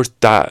 and of course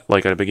that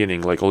like at the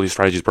beginning, like all these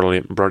strategies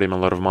brought him a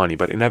lot of money,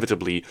 but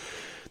inevitably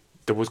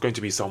there was going to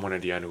be someone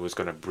at the end who was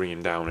going to bring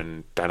him down,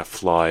 and then a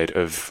flood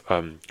of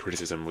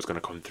criticism was going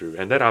to come through,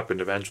 and that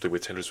happened eventually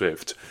with Taylor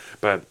Swift.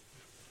 But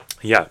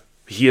yeah,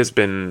 he has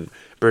been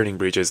burning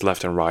bridges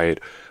left and right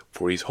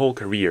for his whole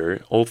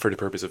career, all for the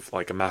purpose of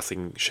like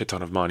amassing shit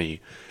ton of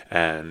money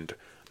and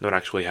not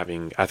actually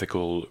having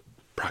ethical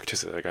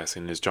practices, I guess,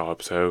 in his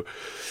job. So,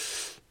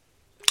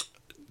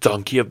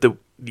 donkey of the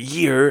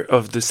year,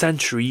 of the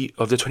century,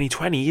 of the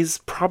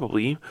 2020s,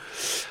 probably.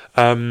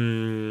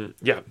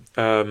 Yeah.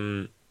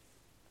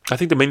 I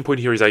think the main point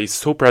here is that he's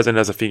so present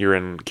as a figure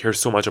and cares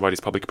so much about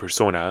his public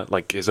persona,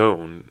 like his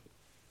own,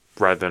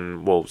 rather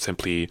than, well,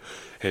 simply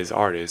his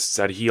artists,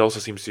 that he also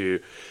seems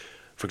to,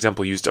 for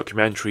example, use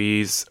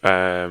documentaries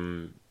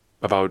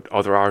about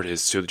other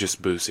artists to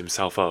just boost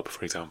himself up,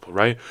 for example,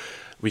 right?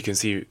 We can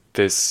see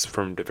this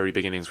from the very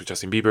beginnings with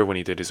Justin Bieber when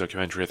he did his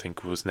documentary, I think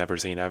it was Never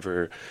Say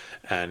Never,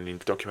 and in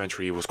the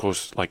documentary it was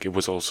close, like it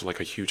was also like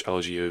a huge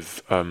elegy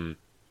of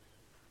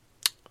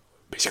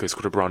basically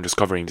Scooter Braun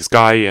discovering this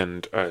guy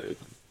and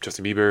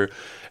Justin Bieber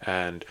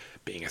and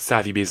being a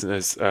savvy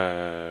business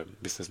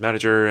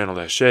manager and all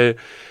that shit.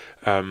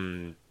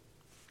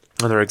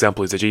 Another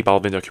example is the J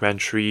Balvin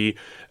documentary,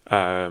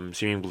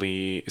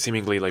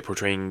 seemingly like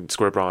portraying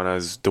Scooter Braun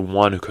as the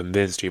one who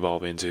convinced J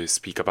Balvin to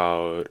speak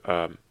about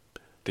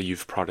the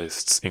youth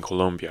protests in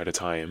Colombia at the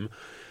time.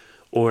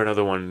 Or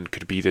another one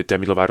could be the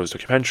Demi Lovato's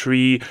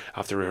documentary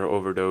after her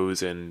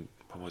overdose in,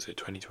 what was it,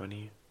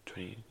 2020?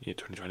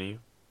 2020?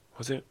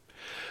 Was it?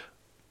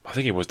 I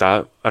think it was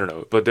that. I don't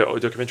know. But the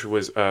documentary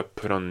was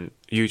put on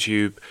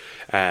YouTube,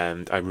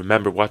 and I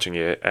remember watching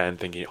it and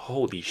thinking,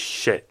 holy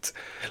shit.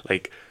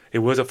 Like, it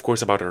was, of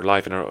course, about her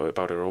life and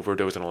about her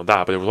overdose and all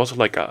that, but there was also,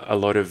 like, a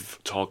lot of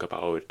talk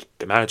about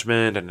the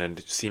management, and then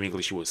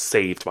seemingly she was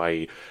saved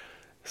by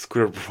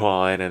Scooter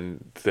Braun,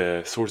 and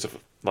the source of,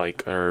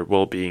 like, her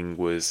well-being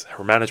was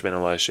her management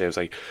and all that shit. I was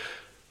like,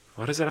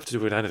 what does that have to do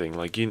with anything?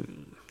 Like,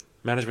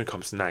 management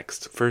comes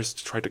next.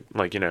 First, try to,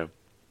 like, you know,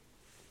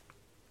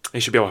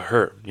 it should be about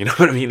her, you know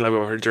what I mean? Like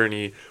about her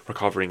journey,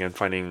 recovering and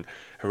finding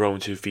her own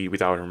 2 feet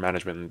without her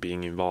management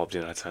being involved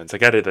in that sense. I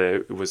get it that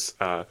it was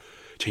a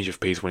change of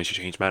pace when she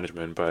changed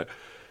management, but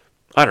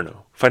I don't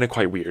know. I find it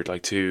quite weird.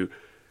 Like to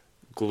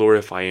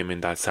glorify him in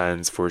that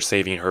sense for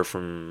saving her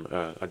from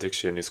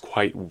addiction is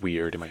quite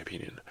weird in my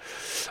opinion.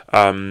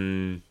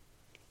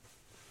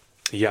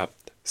 Yeah,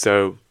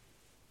 so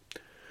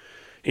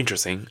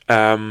interesting.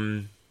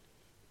 But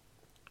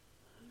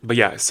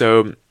yeah,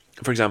 so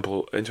for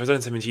example, in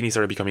 2017, he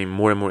started becoming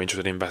more and more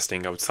interested in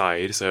investing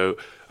outside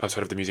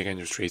of the music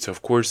industry. So,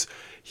 of course,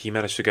 he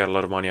managed to get a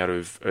lot of money out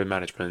of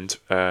management,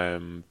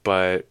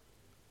 but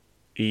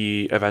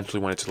he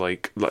eventually wanted to,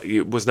 like,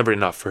 it was never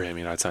enough for him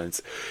in that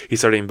sense. He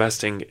started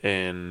investing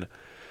in,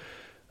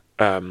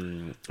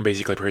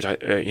 basically,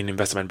 in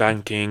investment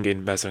banking,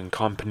 investment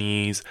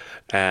companies,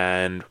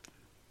 and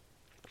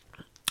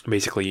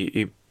basically,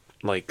 he,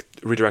 like,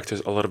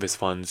 redirected a lot of his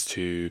funds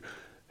to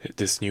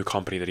this new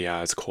company that he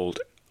has called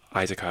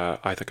Ithaca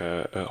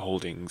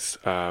Holdings.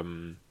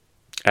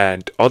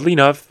 And oddly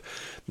enough,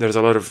 there's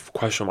a lot of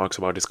question marks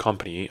about this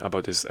company,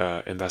 about this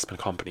investment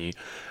company.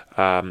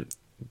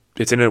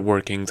 Its inner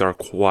workings are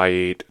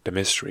quite the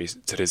mystery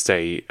to this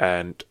day,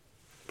 and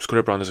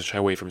Scooter Braun doesn't shy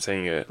away from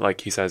saying it. Like,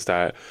 he says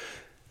that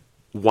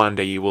one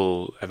day he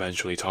will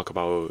eventually talk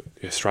about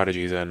his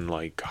strategies and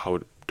like how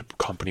the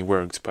company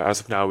works, but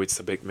as of now, it's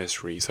a big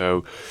mystery.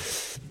 So,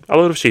 a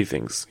lot of shady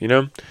things, you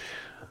know?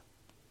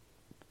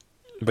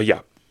 But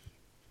yeah.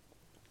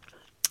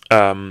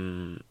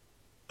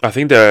 I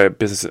think the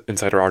Business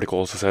Insider article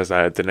also says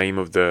that the name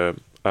of the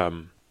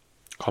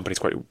company is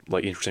quite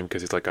like interesting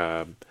because it's like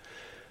I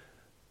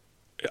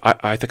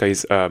think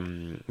it's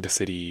the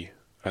city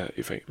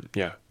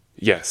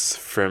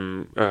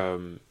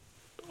from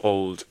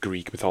old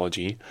Greek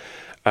mythology.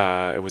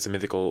 It was a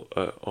mythical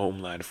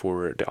homeland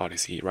for the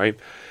Odyssey, right?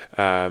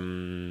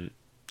 And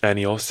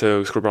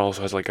Scooter Braun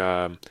also has like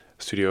a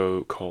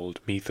studio called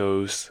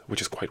Mythos,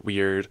 which is quite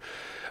weird.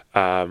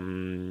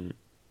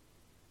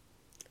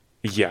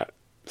 Yeah,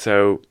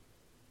 so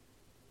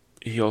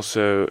he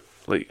also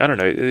like I don't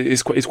know.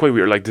 It's quite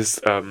weird. Like this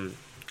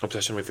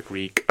obsession with the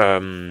Greek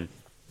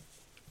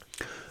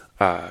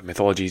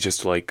mythology, just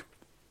to, like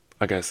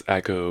I guess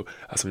echo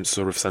some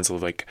sort of sense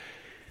of like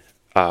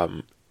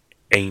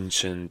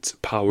ancient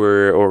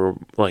power or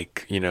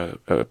like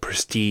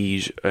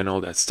prestige and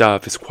all that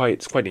stuff. It's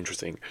quite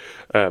interesting.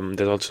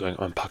 There's also an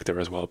unpack there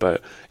as well,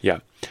 but yeah.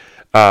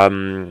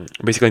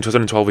 Basically in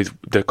 2012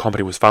 the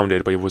company was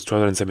founded, but it was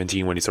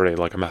 2017 when he started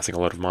like amassing a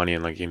lot of money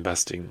and like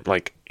investing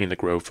like in the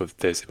growth of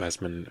this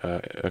investment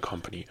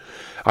company.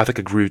 I think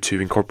it grew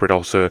to incorporate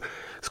also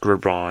Scooter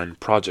Braun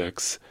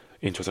projects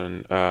in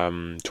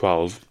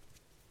 2012.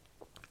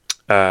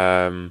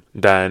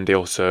 Then they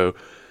also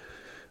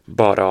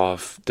bought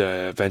off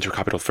the venture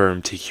capital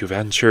firm TQ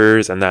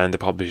Ventures and then the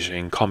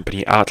publishing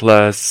company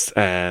Atlas,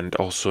 and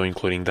also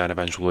including then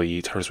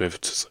eventually Taylor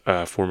Swift's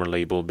former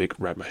label Big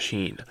Red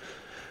Machine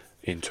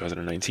in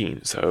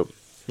 2019. So,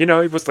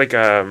 it was like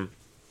a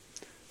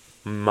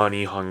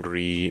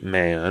money-hungry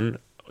man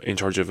in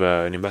charge of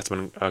an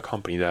investment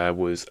company that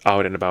was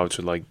out and about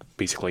to like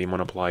basically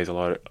monopolize a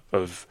lot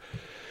of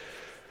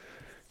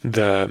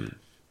the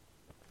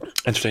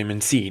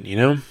entertainment scene,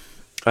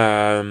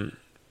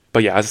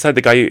 But yeah, as I said,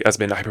 the guy has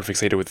been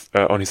hyperfixated with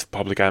on his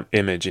public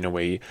image in a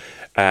way,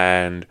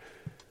 and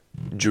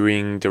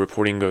during the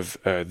reporting of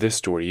this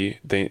story,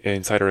 the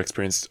insider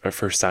experienced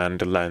firsthand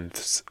the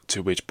lengths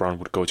to which Braun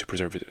would go to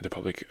preserve the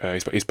public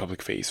his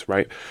public face.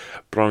 Right,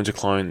 Braun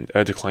declined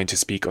to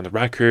speak on the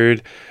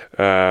record.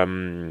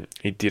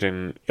 He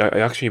didn't. I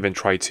actually even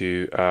tried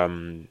to,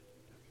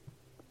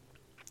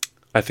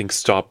 I think,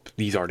 stop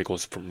these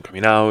articles from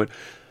coming out.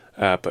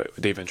 But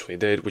they eventually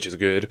did, which is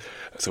good.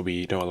 So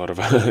we know a lot of,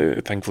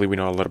 thankfully we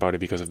know a lot about it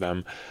because of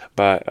them.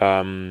 But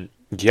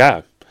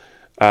yeah,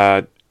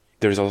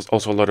 there's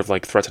also a lot of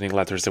like threatening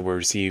letters that were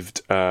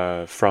received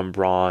from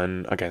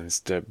Braun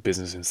against the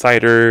Business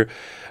Insider.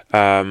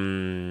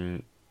 Yeah,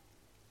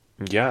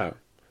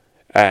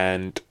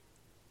 and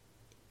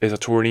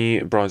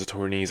Braun's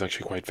attorney, is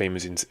actually quite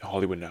famous in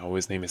Hollywood now.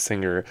 His name is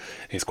Singer.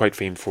 He's quite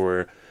famous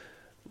for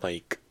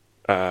like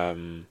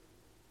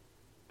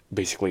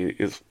basically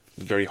is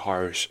very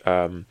harsh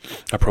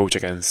approach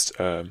against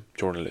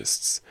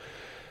journalists.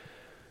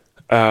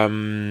 I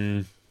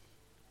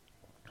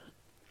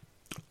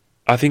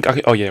think.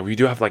 Oh yeah, we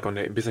do have like on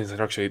the Business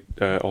Insider actually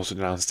also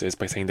denounced this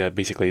by saying that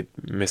basically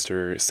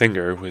Mr.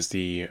 Singer, who is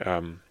the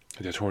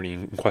attorney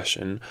in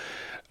question,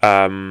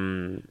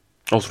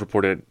 also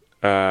reported.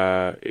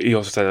 He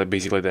also said that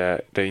basically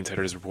the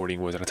insider's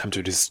reporting was an attempt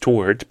to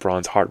distort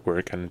Braun's hard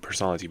work and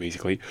personality,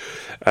 basically,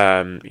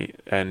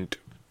 and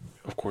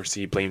of course,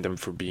 he blamed them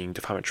for being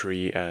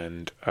defamatory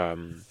and,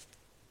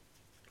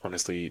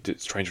 honestly,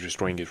 trying to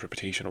destroy his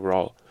reputation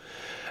overall.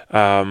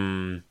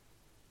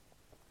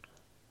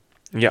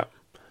 Yeah.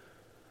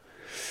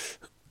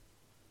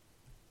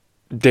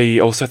 They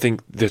also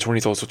think the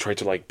attorneys also tried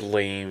to like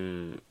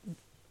blame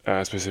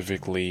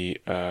specifically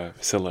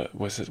Scylla.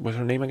 What's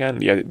her name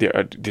again? Yeah,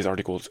 these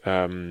articles.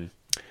 A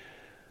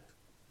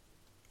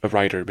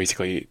writer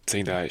basically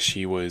saying that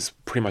she was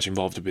pretty much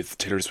involved with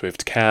Taylor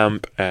Swift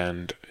camp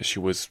and she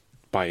was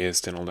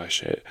biased and all that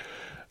shit.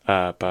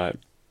 But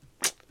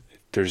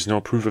there's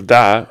no proof of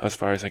that as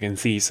far as I can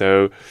see.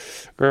 So,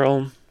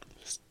 girl,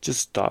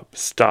 just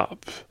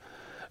stop.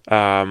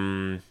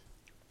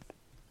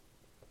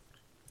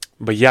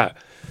 But yeah,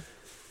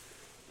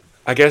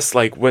 I guess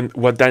like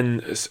what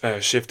then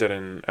shifted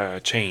and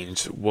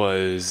changed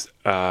was,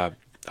 as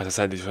I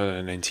said, the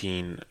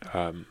 2019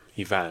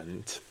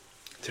 event.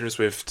 Taylor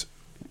Swift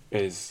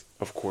is,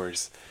 of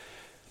course,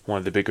 one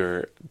of the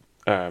bigger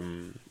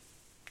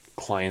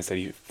clients that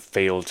he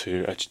failed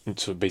to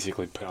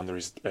basically put under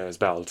his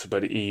belt.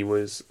 But he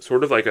was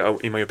sort of like,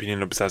 in my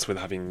opinion, obsessed with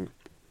having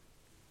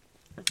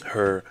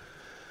her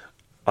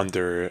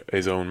under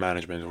his own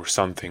management or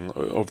something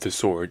of the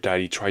sort, that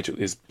he tried to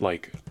is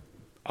like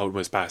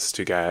utmost best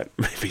to get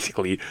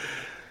basically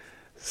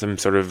some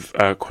sort of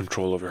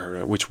control over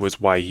her, which was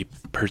why he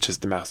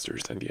purchased the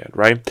Masters in the end,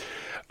 right?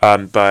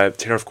 But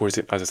Taylor, of course,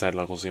 as I said,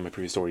 like also in my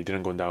previous story,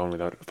 didn't go down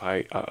without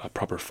a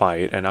proper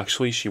fight, and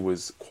actually she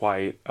was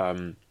quite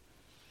the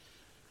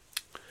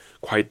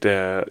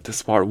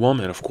smart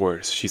woman. Of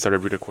course, she started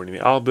re-recording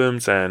the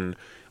albums and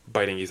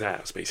biting his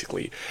ass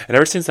basically, and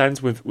ever since then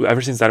we've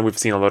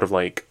seen a lot of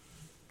like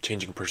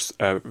changing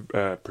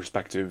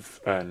perspective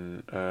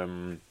and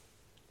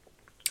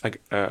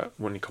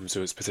when it comes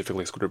to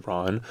specifically Scooter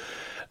Braun.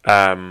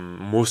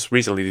 Most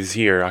recently this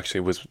year actually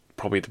was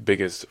probably the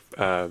biggest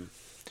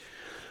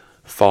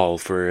fall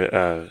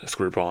for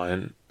Scooter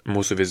Braun.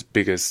 Most of his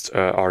biggest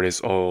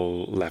artists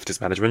all left his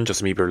management.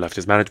 Justin Bieber left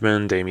his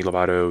management. Demi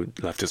Lovato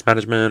left his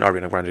management.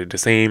 Ariana Grande did the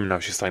same. Now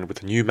she's signed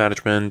with a new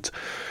management.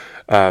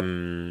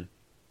 J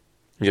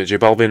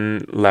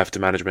Balvin left the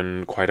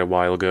management quite a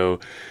while ago.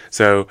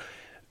 So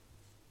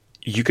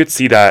you could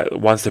see that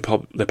once the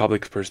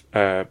public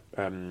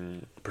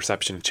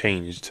perception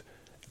changed,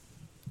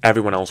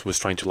 everyone else was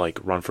trying to like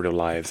run for their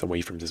lives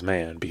away from this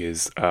man,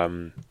 because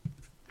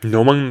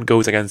no one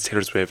goes against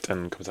Taylor Swift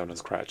and comes out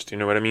unscratched. You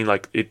know what I mean?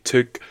 Like, it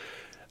took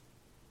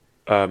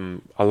a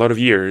lot of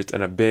years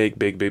and a big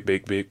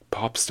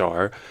pop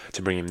star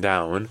to bring him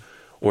down,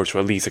 or to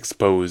at least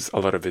expose a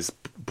lot of his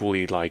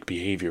bully-like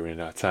behavior in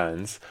that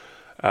sense,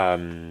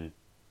 to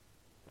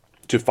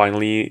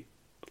finally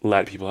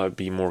let people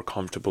be more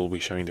comfortable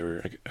with sharing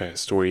their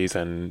stories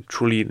and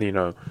truly,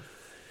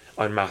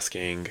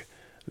 unmasking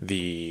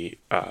the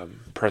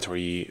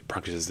predatory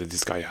practices that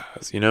this guy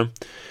has,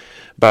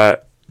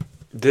 But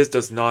this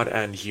does not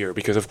end here,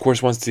 because of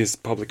course once this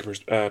public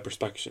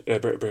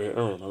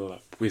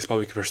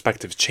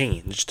perspective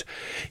changed,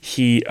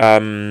 he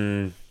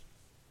of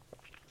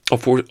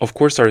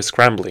course started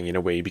scrambling in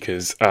a way,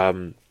 because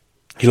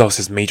he lost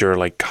his major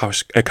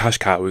cash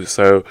cows.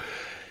 So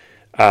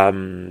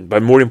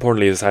but more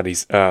importantly, as I said,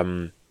 he's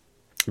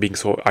being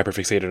so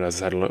hyperfixated,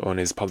 as I said, on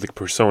his public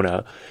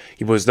persona.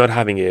 He was not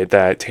having it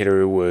that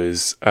Taylor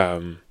was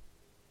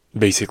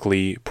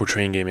basically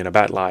portraying him in a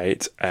bad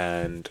light,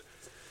 and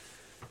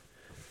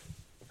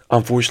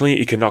unfortunately,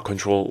 it could not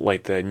control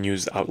the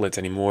news outlets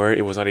anymore.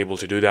 It was not able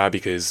to do that,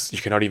 because you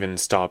cannot even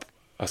stop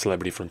a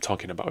celebrity from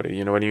talking about it.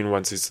 You know what I mean?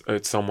 Once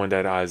it's someone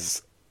that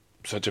has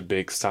such a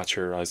big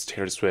stature as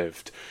Taylor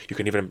Swift, you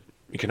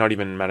cannot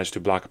even manage to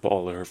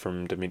blackball her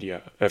from the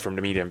media, and from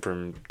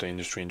the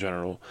industry in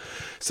general.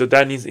 So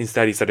then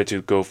instead he started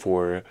to go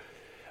for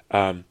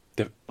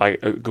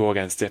go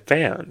against the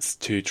fans,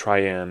 to try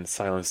and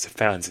silence the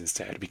fans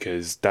instead,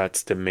 because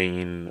that's the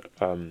main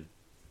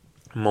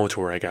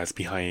motor, I guess,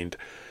 behind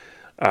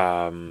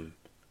all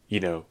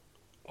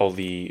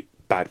the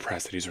bad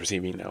press that he's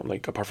receiving now.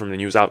 Apart from the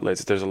news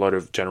outlets, there's a lot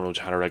of general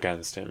chatter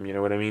against him, you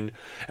know what I mean?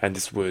 And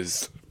this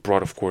was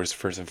brought, of course,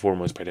 first and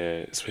foremost by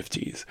the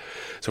Swifties.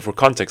 So for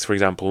context, for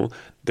example,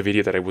 the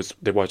video that I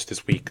watched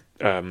this week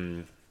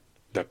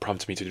that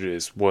prompted me to do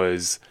this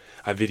was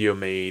a video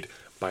made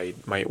by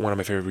one of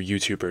my favorite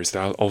YouTubers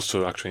that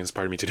also actually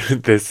inspired me to do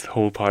this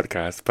whole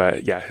podcast.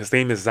 But yeah, his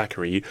name is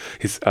Zachary.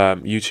 His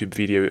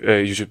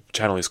YouTube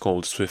channel is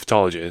called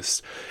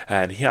Swiftologist,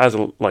 and he has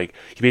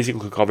he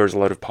basically covers a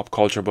lot of pop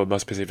culture, but more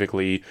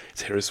specifically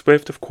Taylor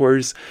Swift, of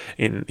course.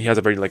 And he has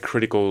a very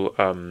critical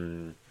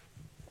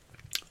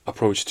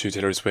approach to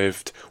Taylor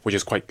Swift, which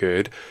is quite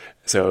good.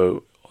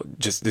 So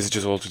this is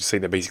just also to say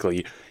that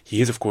basically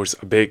he is, of course,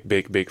 a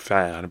big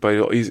fan,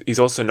 but he's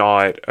also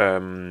not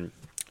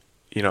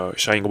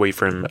shying away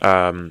from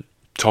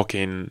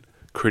talking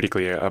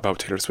critically about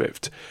Taylor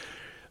Swift.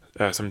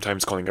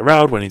 Sometimes calling her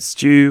out when it's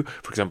due.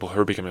 For example,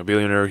 her becoming a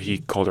billionaire, he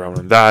called her out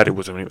on that. It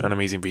was an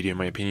amazing video, in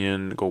my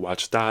opinion. Go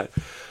watch that.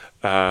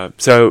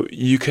 So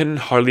you can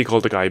hardly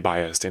call the guy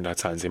biased in that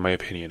sense, in my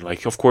opinion.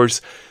 Of course,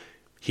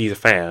 he's a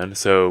fan,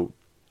 so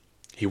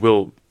he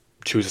will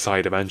choose a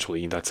side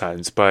eventually in that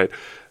sense. But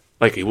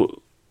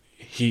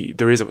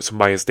there is some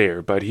bias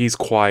there, but he's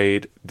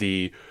quite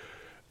the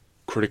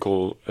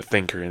critical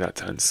thinker in that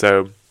sense.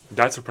 So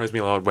that surprised me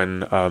a lot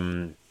when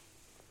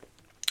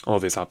all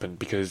this happened,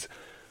 because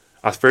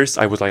at first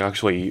I was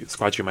actually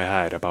scratching my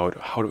head about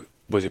how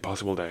was it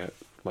possible that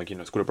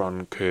Scooter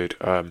Braun could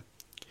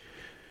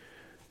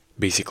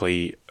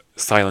basically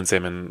silence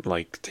him and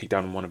take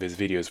down one of his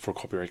videos for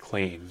copyright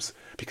claims,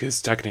 because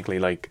technically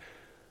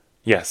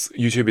yes,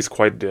 YouTube is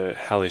quite the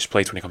hellish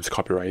place when it comes to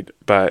copyright,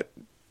 but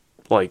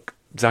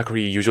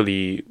Zachary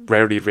usually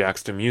rarely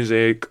reacts to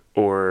music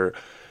or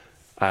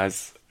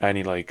as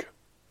any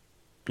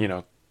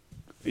in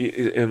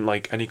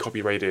any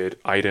copyrighted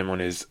item in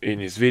his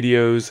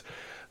videos.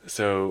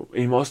 So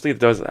he mostly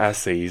does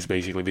essays,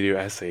 basically video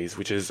essays,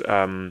 which is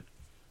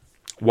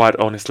what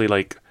honestly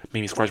made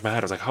me scratch my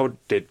head. I was like, how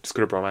did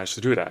Scooter Braun manage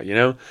to do that,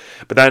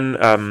 But then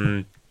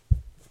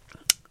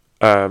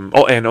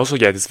and also,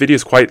 yeah, this video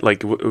is quite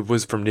it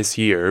was from this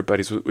year,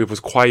 but it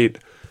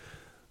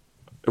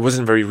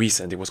wasn't very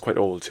recent. It was quite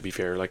old, to be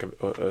fair,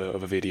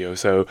 of a video.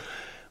 So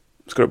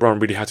Scooter Braun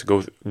really had to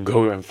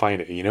go and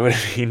find it, you know what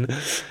I mean?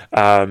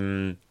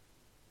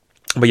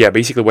 But yeah,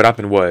 basically what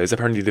happened was,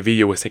 apparently the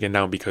video was taken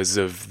down because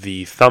of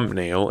the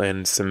thumbnail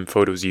and some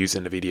photos used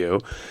in the video.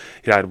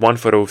 It had one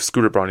photo of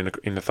Scooter Braun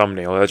in the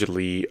thumbnail,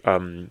 allegedly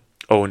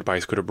owned by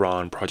Scooter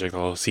Braun Project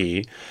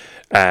LLC,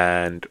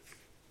 and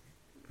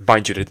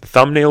mind you, the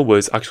thumbnail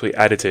was actually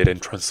edited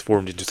and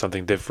transformed into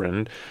something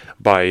different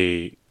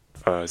by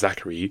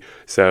Zachary.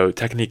 So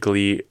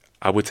technically,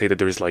 I would say that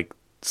there's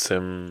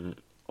some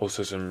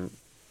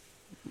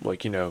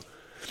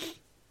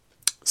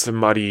some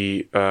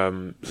muddy,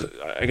 I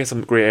guess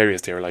some gray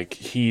areas there.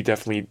 He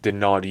definitely did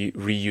not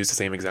reuse the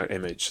same exact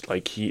image.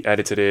 He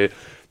edited it,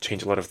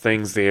 changed a lot of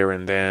things there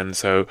and then.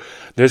 So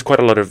there's quite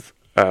a lot of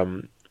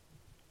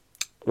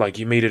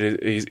he made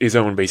it his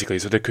own, basically.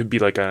 So there could be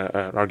an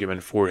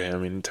argument for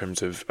him in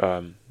terms of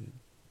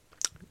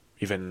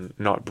even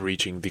not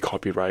breaching the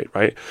copyright,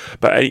 right?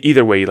 But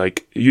either way,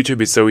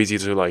 YouTube is so easy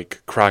to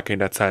crack in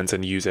that sense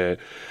and use it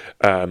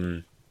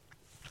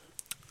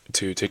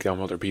to take down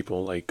other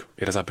people. It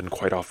has happened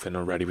quite often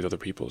already with other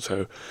people.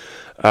 So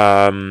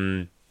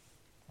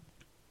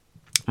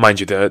mind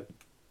you, that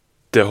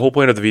the whole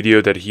point of the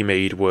video that he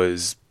made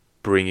was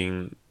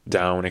bringing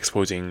down,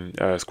 exposing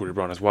Scooter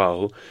Braun as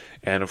well,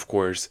 and of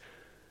course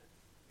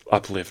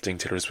uplifting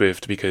Taylor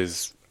Swift,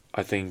 because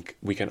I think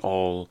we can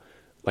all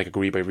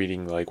agree by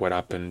reading what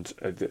happened,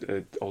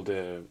 all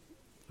the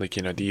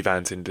the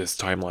events in this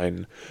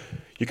timeline.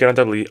 You can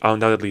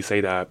undoubtedly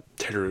say that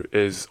Taylor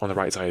is on the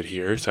right side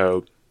here.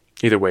 So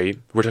either way,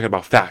 we're talking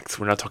about facts.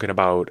 We're not talking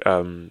about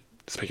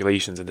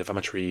speculations and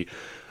defamatory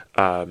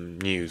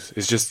news.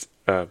 It's just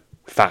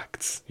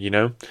facts, you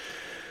know?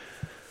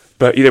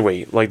 But either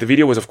way, like, the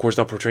video was, of course,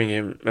 not portraying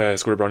him,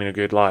 Scooter Braun, in a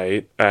good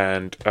light,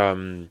 and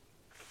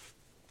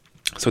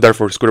so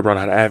therefore Scooter Braun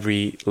had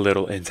every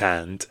little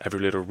intent, every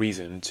little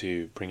reason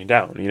to bring it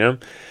down, you know?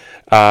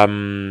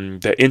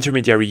 The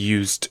intermediary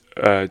used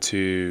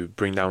to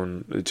bring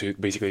down, to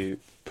basically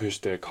push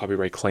the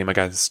copyright claim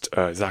against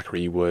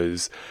Zachary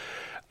was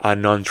a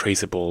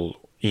non-traceable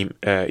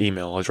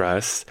email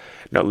address,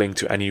 not linked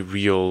to any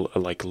real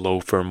like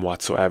law firm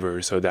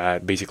whatsoever, so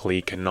that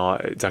basically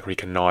Zachary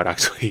cannot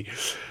actually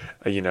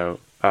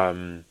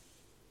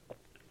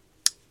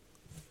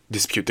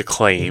dispute the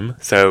claim.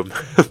 So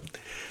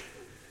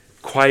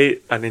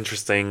quite an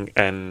interesting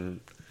and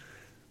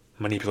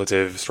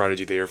manipulative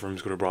strategy there from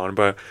Scooter Braun.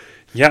 But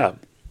yeah,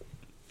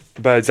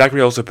 but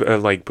Zachary also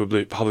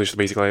published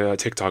basically a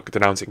TikTok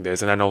denouncing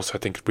this, and then also I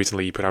think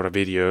recently he put out a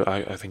video,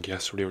 I think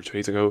yesterday or 2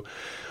 days ago,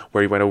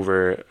 where he went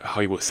over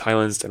how he was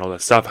silenced and all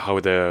that stuff, how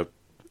the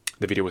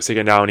video was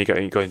taken down. He got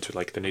into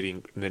like the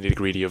nitty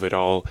gritty of it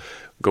all.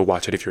 Go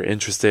watch it if you're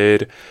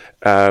interested.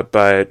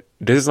 But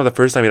this is not the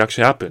first time it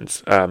actually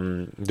happens.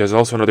 There's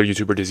also another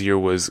YouTuber this year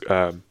was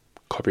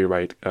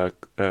copyright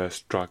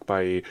struck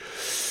by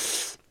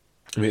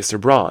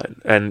Mr.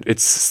 Braun, and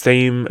it's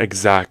same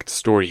exact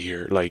story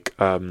here. Like,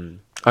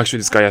 actually,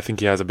 this guy, I think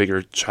he has a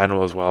bigger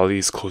channel as well.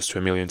 He's close to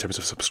 1 million in terms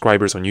of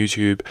subscribers on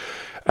YouTube.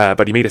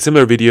 But he made a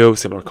similar video,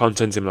 similar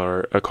content,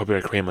 similar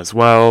copyright claim as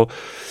well.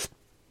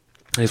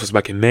 This was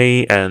back in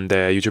May, and the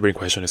YouTuber in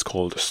question is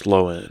called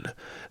Sloan.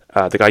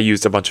 The guy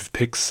used a bunch of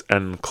pics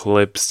and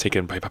clips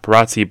taken by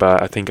paparazzi,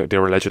 but I think they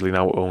were allegedly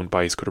now owned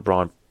by Scooter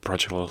Braun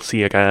Project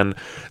LLC again.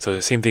 So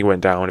the same thing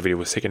went down. The video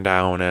was taken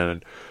down,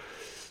 and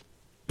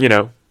you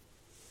know,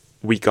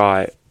 we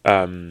got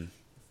to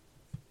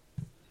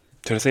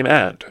the same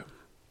end.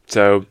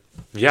 So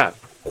yeah,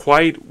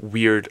 quite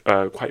weird.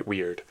 But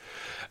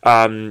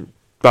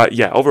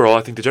yeah, overall,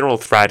 I think the general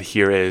thread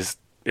here is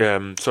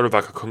sort of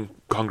like a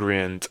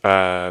congruent.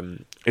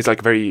 It's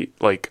like very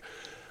like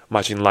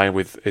much in line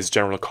with his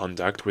general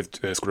conduct, with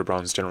Scooter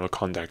Braun's general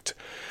conduct,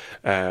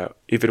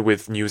 even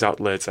with news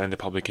outlets and the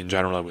public in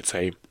general, I would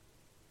say.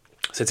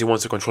 Since he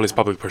wants to control his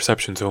public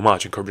perception so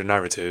much and curb the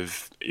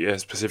narrative,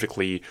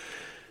 specifically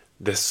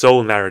the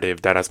sole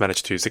narrative that has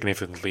managed to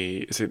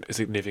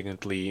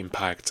significantly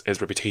impact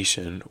his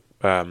reputation,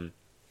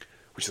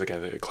 which is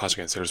again a clash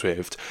against Taylor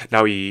Swift.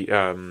 Now he,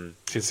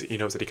 since he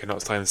knows that he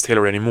cannot silence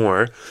Taylor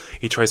anymore,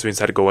 he tries to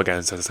instead go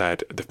against, as I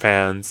said, the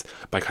fans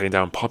by cutting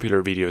down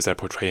popular videos that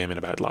portray him in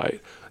a bad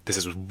light. This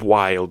is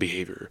wild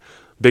behavior,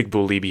 big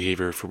bully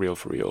behavior for real.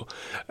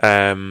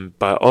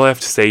 But all I have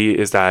to say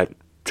is that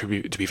to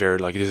be fair,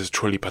 like, this is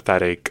truly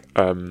pathetic,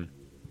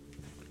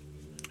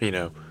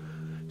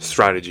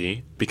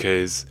 strategy,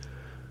 because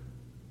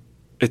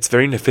it's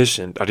very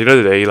inefficient. At the end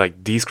of the day,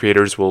 like, these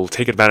creators will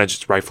take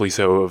advantage, rightfully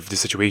so, of the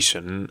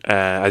situation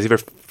as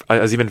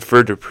even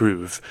further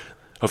proof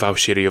of how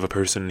shitty of a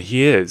person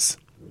he is.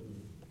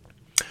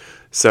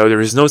 So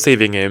there is no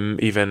saving him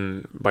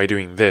even by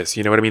doing this.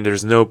 You know what I mean?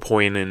 There's no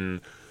point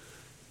in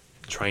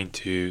trying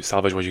to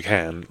salvage what you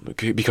can,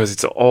 because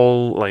it's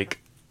all like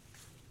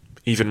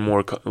even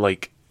more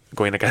like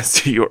going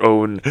against your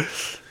own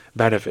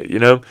benefit, you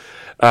know?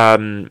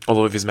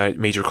 All of his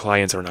major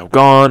clients are now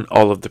gone.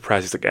 All of the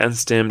press is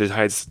against him. The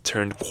tides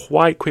turned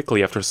quite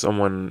quickly after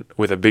someone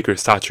with a bigger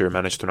stature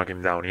managed to knock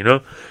him down, you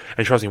know?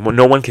 And trust me,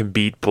 no one can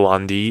beat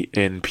Blondie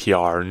in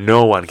PR.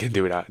 No one can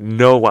do that.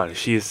 No one.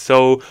 She is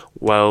so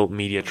well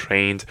media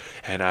trained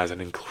and has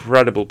an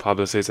incredible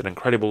publicist, an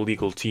incredible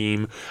legal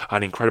team,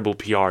 an incredible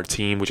PR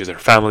team, which is her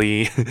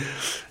family.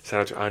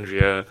 Shout out to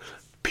Andrea.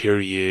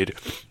 Period.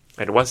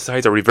 And once the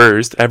sides are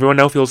reversed, everyone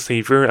now feels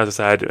safer, as I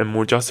said, and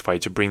more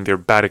justified to bring their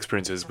bad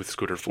experiences with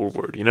Scooter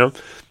forward, you know?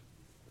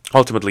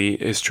 Ultimately,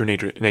 his true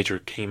nature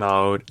came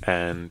out,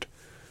 and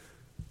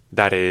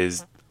that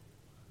is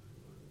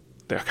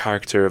the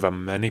character of a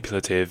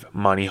manipulative,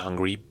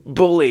 money-hungry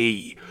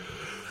bully.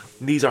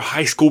 These are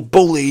high school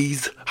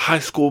bullies. High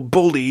school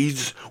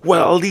bullies.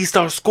 Well, these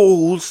are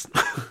schools.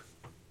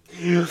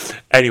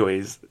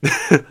 Anyways.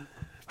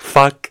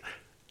 Fuck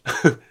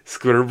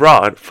Scooter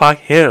Braun. Fuck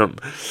him.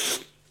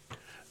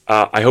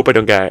 I hope I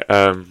don't get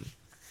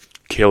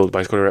killed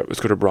by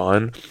Scooter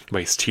Braun, by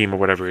his team or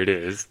whatever it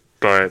is.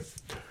 But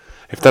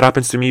if that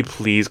happens to me,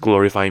 please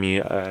glorify me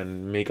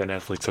and make a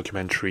Netflix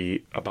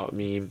documentary about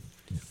me.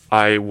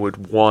 I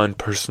would want,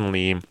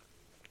 personally,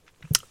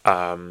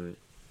 Josh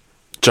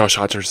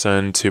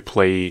Hutcherson to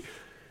play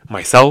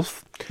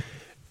myself.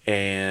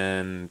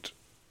 And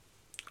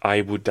I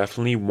would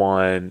definitely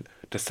want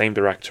the same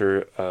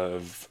director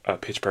of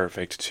Pitch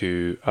Perfect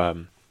to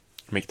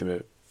make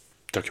the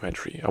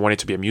documentary. I want it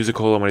to be a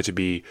musical. I want it to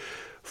be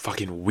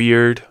fucking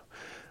weird.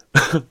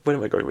 Where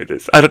am I going with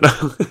this? I don't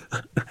know.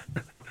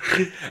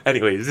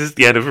 Anyways, this is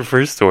the end of her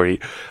first story.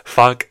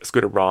 Fuck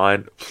Scooter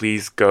Braun.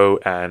 Please go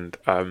and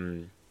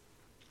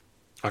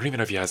I don't even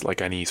know if he has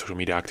like any social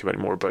media active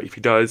anymore, but if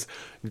he does,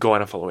 go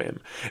on and follow him.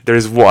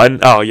 There's one,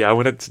 oh yeah, I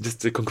wanted to,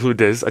 just to conclude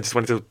this, I just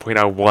wanted to point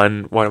out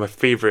one of my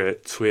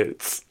favorite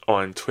tweets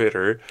on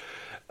Twitter.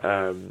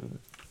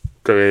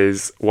 There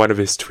is one of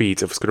his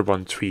tweets, of Scooter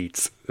Braun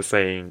tweets,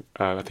 saying,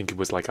 I think it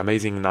was like,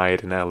 amazing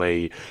night in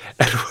LA,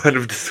 and one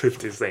of the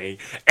Swifties saying,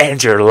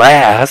 and your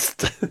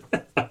last.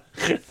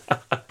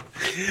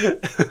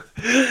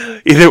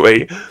 Either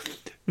way,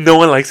 no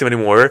one likes him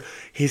anymore.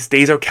 His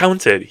days are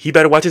counted. He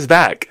better watch his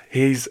back.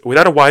 He's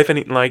without a wife,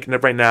 and like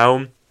right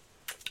now,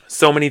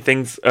 so many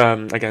things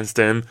against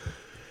him.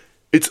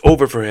 It's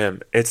over for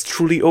him. It's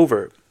truly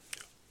over.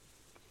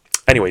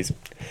 Anyways,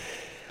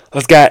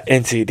 let's get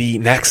into the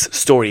next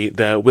story,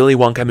 the Willy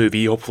Wonka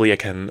movie. Hopefully I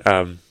can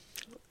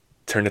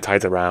turn the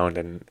tides around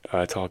and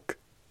talk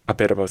a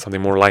bit about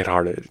something more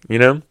lighthearted, you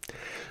know?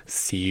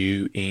 See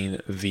you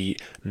in the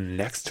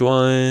next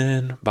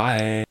one.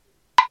 Bye.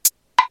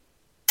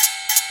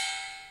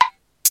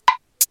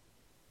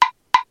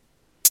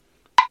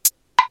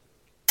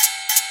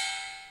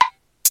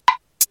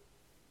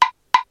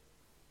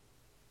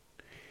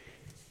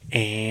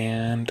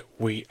 And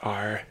we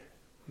are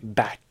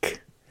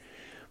back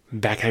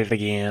at it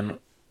again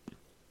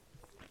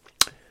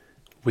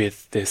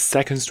with the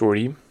second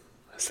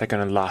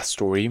and last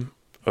story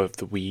of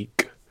the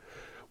week.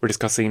 We're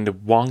discussing the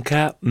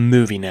Wonka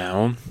movie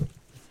now.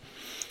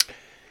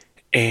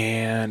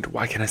 And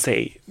what can I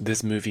say?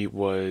 This movie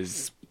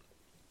was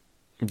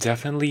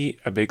definitely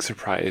a big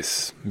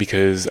surprise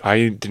because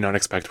I did not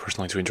expect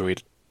personally to enjoy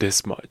it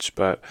this much.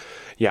 But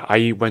yeah,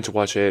 I went to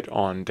watch it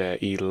on the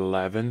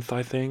 11th,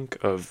 I think,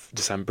 of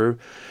December.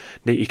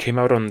 It came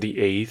out on the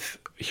 8th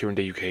here in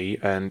the UK,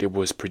 and it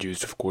was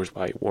produced, of course,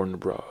 by Warner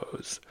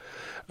Bros.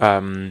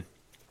 Yeah,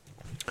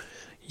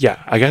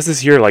 I guess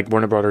this year, like,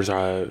 Warner Brothers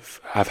have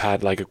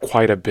had like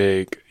quite a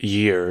big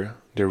year.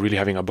 They're really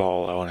having a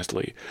ball,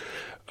 honestly.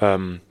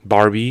 The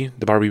Barbie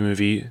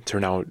movie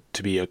turned out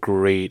to be a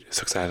great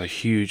success, a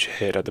huge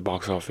hit at the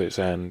box office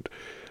and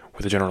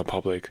with the general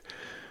public.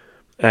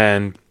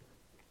 And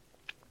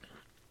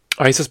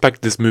I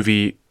suspect this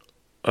movie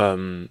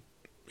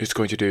is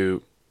going to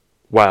do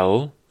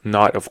well.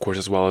 Not, of course,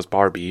 as well as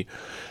Barbie.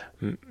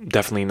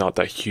 Definitely not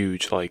that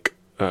huge, like,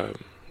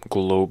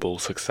 global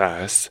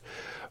success.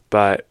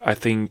 But I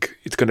think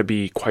it's going to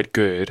be quite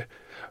good.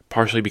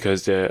 Partially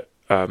because I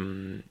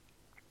would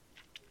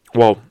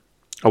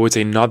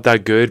say not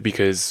that good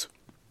because...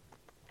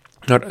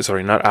 not as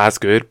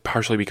good.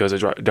 Partially because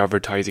the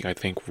advertising, I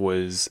think,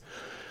 was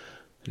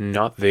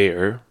not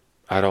there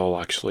at all,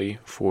 actually,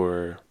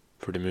 for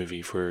the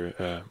movie,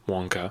 for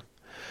Wonka.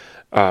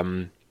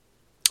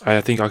 I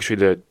think,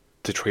 actually,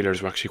 the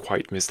trailers were actually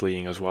quite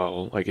misleading as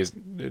well. Like,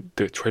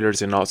 the trailers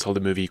did not sell the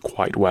movie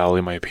quite well,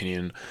 in my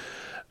opinion.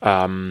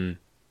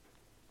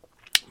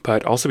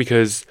 But also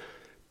because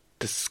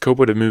the scope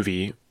of the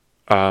movie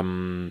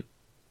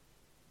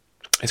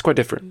is quite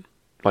different.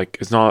 Like,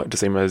 it's not the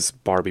same as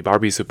Barbie.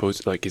 Barbie is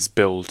supposed, like, is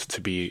built to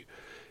be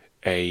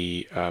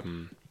a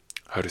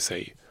how to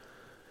say,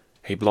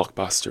 a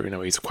blockbuster in a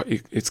way.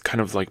 It's kind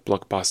of like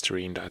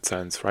blockbustery in that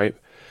sense, right?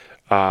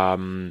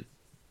 But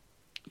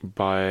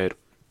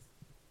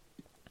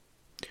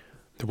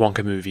the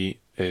Wonka movie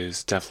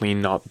is definitely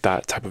not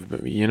that type of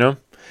movie, you know?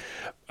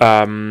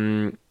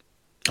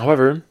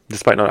 However,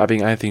 despite not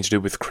having anything to do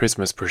with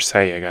Christmas per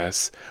se, I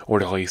guess, or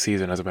the holiday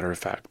season, as a matter of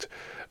fact,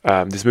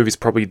 this movie is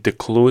probably the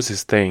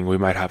closest thing we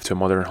might have to a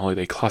modern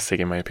holiday classic,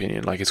 in my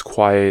opinion. Like, it's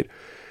quite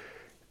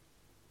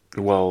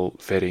well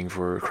fitting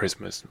for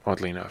Christmas,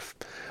 oddly enough.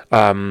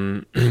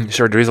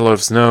 Sure, there is a lot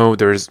of snow.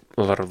 There's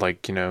a lot of,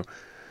 like, you know,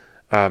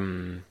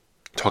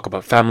 talk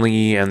about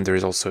family, and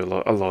there's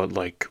also a lot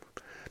like,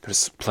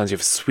 there's plenty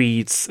of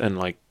sweets and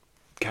like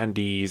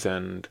candies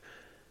and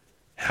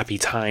happy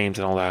times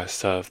and all that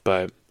stuff,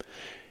 but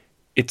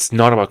it's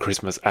not about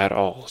Christmas at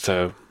all.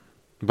 So,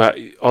 but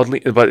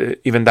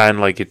even then,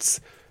 like, it's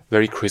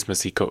very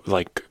Christmassy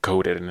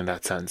coded in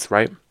that sense,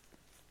 right?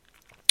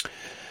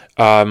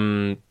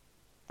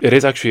 It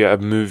is actually a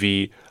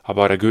movie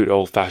about a good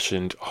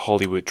old-fashioned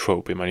Hollywood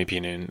trope, in my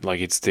opinion.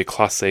 Like, it's the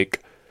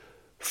classic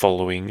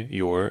following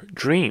your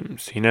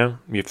dreams, you know?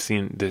 We've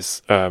seen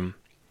this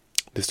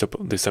this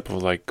type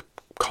of like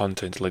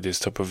content, like this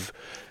type of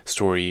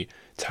story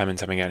time and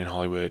time again in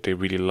Hollywood. They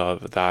really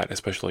love that,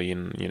 especially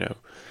in, you know,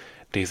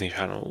 Disney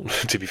Channel,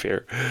 to be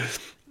fair.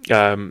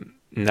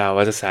 Now,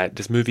 as I said,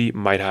 this movie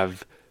might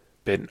have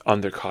been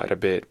undercut a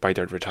bit by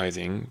the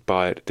advertising,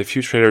 but the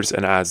few trailers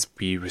and ads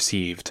we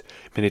received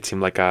made it seem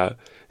like a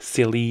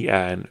silly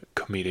and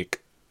comedic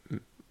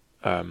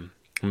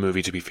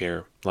movie, to be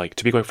fair. Like,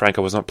 to be quite frank,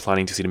 I was not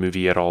planning to see the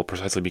movie at all,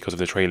 precisely because of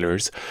the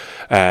trailers,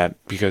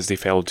 because they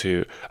failed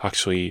to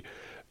actually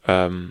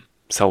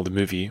sell the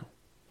movie,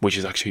 which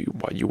is actually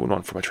what you would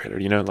want from a trailer,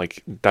 you know?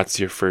 Like, that's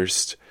your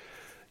first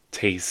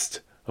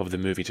taste of the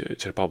movie to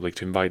the public,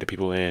 to invite the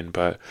people in.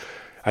 But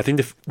I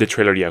think the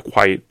trailer, yeah,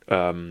 quite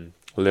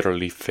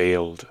literally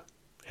failed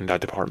in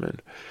that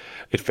department.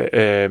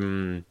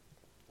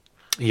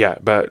 Yeah,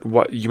 but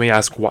what you may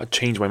ask, what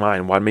changed my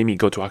mind? What made me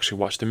go to actually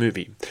watch the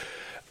movie?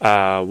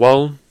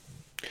 Well,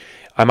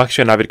 I'm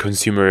actually an avid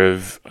consumer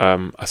of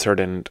a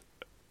certain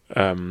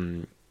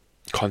um,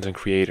 content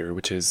creator,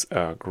 which is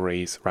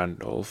Grace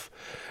Randolph,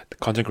 the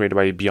content creator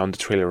by Beyond the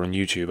Trailer on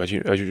YouTube, a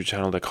YouTube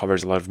channel that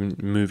covers a lot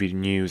of movie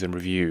news and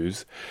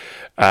reviews.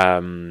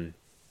 Um,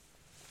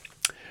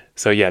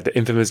 so yeah, the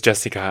infamous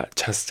Jessica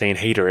Chastain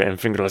hater and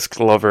fingerless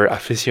glover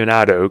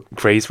aficionado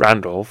Grace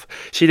Randolph,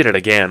 she did it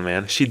again,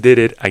 man. She did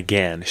it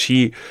again.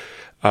 She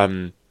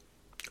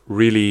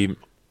really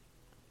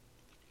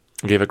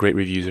gave a great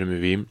review to the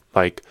movie.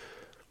 Like,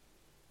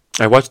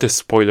 I watched the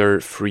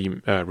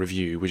spoiler-free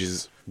review, which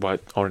is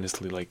what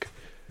honestly like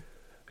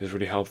is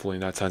really helpful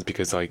in that sense,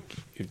 because like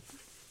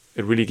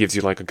it really gives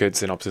you like a good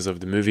synopsis of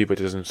the movie, but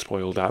it doesn't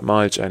spoil that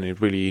much, and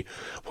it really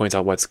points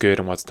out what's good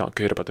and what's not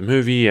good about the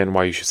movie, and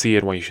why you should see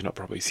it, why you should not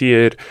probably see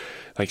it.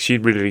 Like, she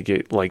really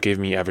gave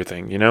me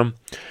everything, you know.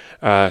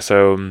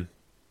 So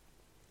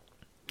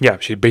yeah,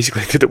 she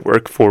basically did the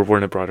work for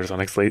Warner Brothers,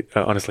 honestly.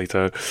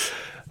 So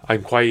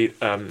I'm quite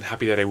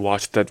happy that I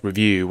watched that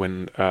review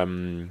when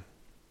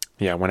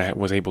when I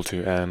was able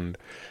to, and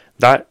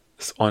that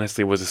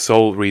honestly was the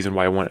sole reason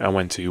why I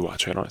went to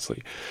watch it,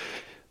 honestly.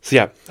 So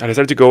yeah, I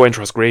decided to go and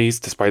trust Grace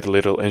despite the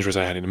little interest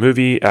I had in the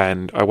movie,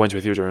 and I went to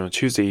a theater on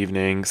Tuesday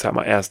evening, sat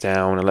my ass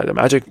down, and let the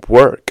magic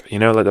work. You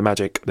know, let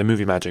the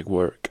movie magic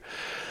work.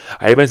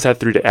 I even sat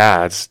through the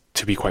ads.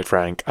 To be quite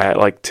frank, I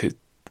like to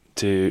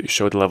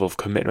show the level of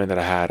commitment that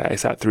I had. I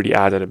sat through the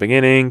ads at the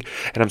beginning,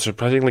 and I'm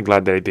surprisingly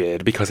glad that I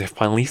did, because I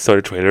finally saw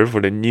the trailer for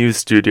the new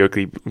Studio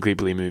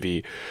Ghibli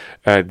movie,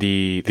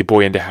 the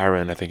Boy and the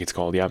Heron, I think it's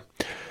called. Yeah,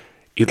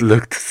 it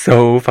looked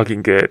so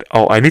fucking good.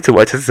 Oh, I need to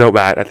watch it so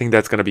bad. I think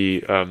that's gonna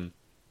be well,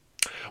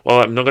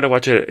 I'm not gonna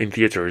watch it in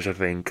theaters, I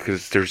think,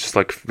 because there's just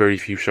like very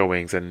few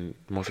showings, and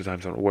most of the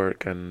times I don't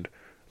work, and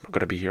I'm not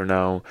gonna be here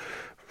now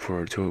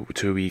for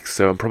two weeks.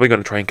 So I'm probably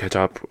gonna try and catch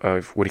up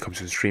when it comes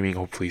to streaming,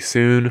 hopefully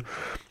soon.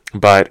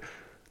 But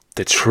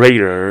the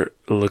trailer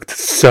looked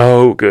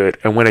so good,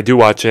 and when I do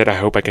watch it, I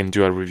hope I can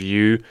do a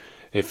review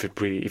if I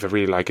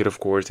really like it, of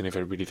course, and if I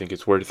really think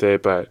it's worth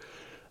it. But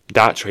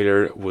that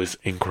trailer was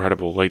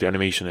incredible. Like, the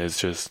animation is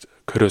just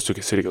kudos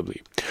to Studio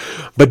Ghibli.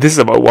 But this is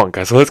about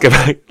Wonka, so let's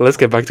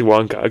get back to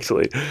Wonka,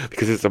 actually,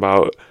 because it's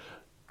about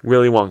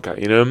Willy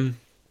Wonka, you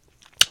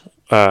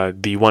know,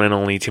 the one and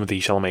only Timothee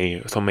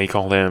Chalamet. Some may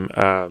call him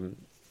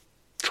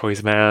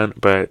Choice Man,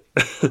 but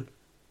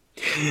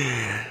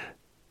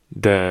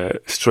the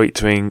straight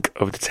twink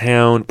of the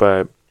town.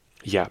 But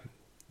yeah,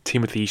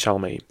 Timothee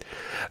Chalamet.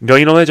 The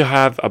only knowledge I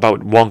have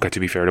about Wonka, to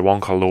be fair, the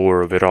Wonka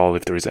lore of it all,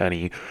 if there is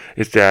any,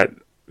 is that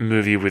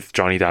movie with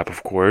Johnny Depp,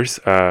 of course.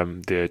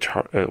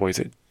 What is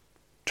it?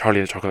 Charlie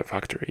and the Chocolate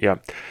Factory. Yeah,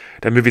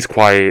 that movie is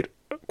quite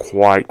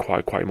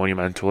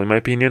monumental in my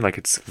opinion. Like,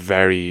 it's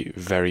very,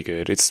 very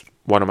good. It's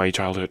one of my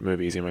childhood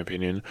movies, in my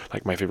opinion,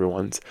 like my favorite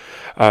ones.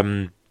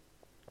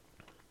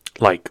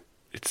 Like,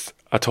 it's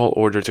a tall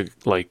order to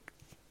like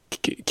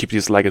keep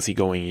this legacy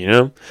going, you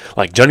know?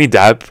 Like, Johnny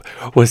Depp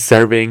was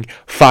serving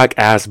fuck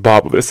ass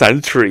Bob of the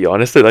century,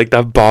 honestly. Like,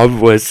 that Bob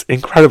was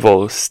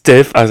incredible,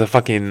 stiff as a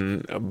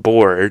fucking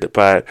board,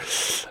 but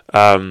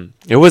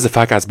it was a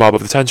fuck ass Bob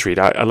of the century.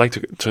 I'd like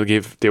to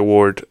give the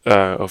award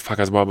of fuck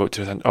ass Bob of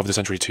the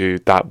century to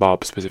that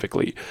Bob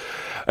specifically.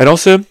 And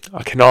also,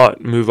 I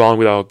cannot move on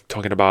without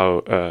talking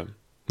about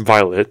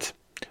Violet,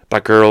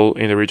 that girl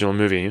in the original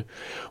movie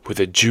with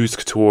the Juice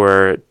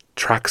Couture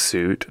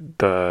tracksuit,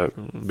 the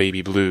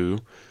baby blue.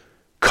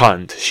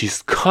 Cunt.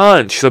 She's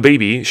cunt. She's a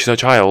baby. She's a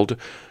child,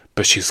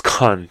 but she's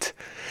cunt.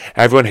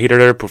 Everyone hated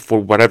her for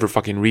whatever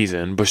fucking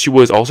reason, but she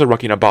was also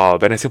rocking a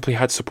bob, and I simply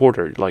had to support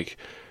her. Like,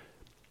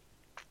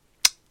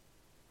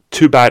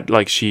 too bad,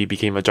 like, she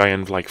became a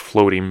giant, like,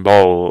 floating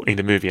ball in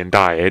the movie and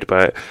died,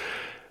 but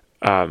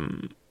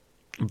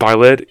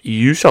Violet,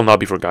 you shall not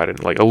be forgotten.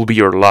 Like, I will be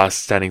your last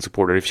standing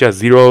supporter. If she has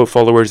 0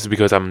 followers, it's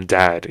because I'm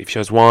dead. If she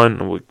has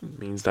 1, it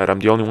means that I'm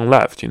the only one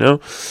left, you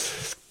know?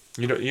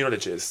 You know the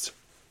gist.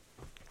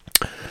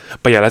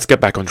 But yeah, let's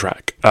get back on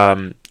track.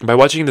 By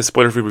watching the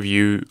spoiler-free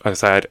review,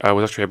 as I said, I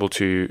was actually able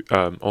to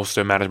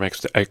also manage my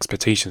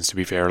expectations, to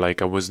be fair.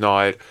 Like, I was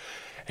not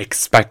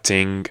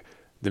expecting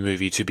the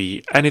movie to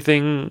be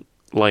anything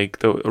like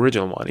the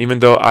original one. Even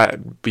though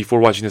before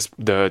watching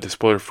the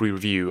spoiler-free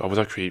review, I was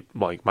actually,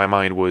 like, my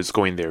mind was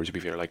going there, to be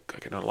fair. Like, I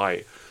cannot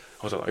lie.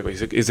 I was like,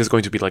 is this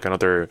going to be like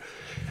another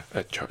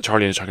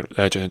Charlie and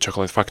the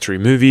Chocolate Factory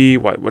movie?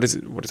 What is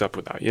it? What is up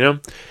with that, you know?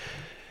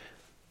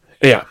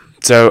 Yeah.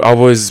 So I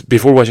was,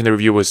 before watching the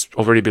review, was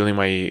already building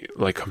my,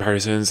 like,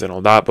 comparisons and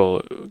all that,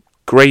 but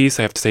Grace,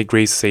 I have to say,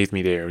 Grace saved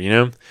me there, you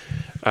know?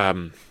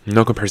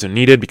 No comparison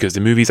needed, because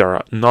the movies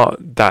are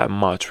not that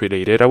much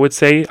related, I would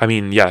say. I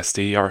mean, yes,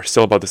 they are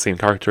still about the same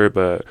character,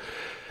 but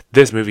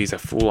this movie is a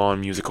full-on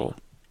musical.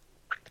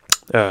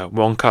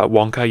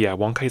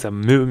 Wonka is a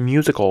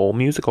musical,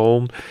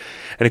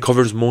 and it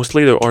covers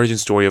mostly the origin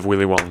story of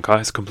Willy Wonka.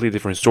 It's a completely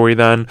different story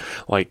than,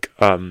 like,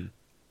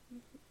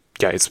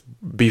 it's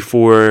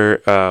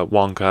before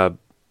Wonka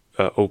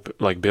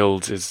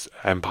builds his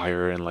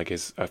empire and, like,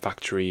 his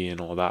factory and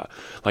all that.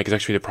 Like, it's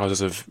actually the process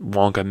of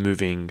Wonka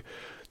moving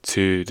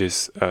to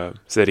this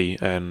city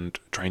and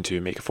trying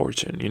to make a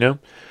fortune, you know?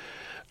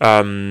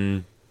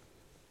 Um,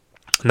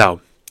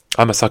 Now,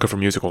 I'm a sucker for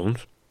musicals,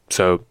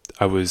 so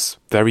I was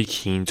very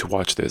keen to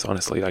watch this,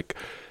 honestly. Like,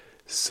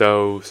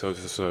 so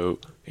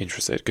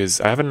interested,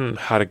 because I haven't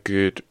had a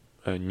good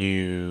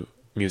new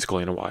musical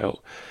in a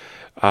while.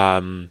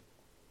 Um,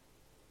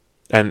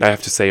 and I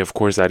have to say, of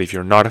course, that if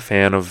you're not a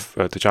fan of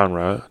the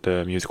genre,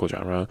 the musical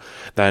genre,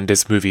 then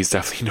this movie is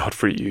definitely not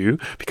for you,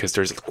 because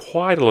there's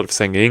quite a lot of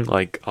singing,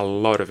 like a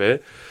lot of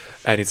it.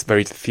 And it's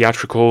very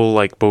theatrical,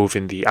 like both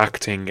in the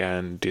acting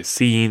and the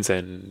scenes,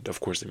 and of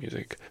course the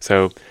music.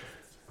 So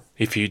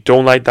if you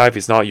don't like that, if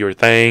it's not your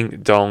thing,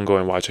 don't go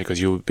and watch it,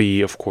 because you'll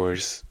be, of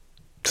course,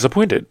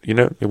 disappointed. You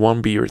know, it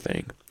won't be your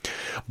thing.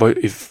 But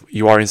if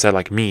you are instead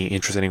like me,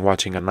 interested in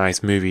watching a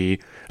nice movie,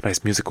 a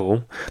nice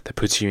musical that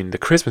puts you in the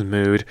Christmas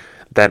mood,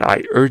 then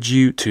I urge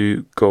you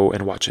to go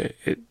and watch it.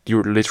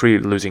 You're literally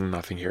losing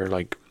nothing here.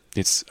 Like,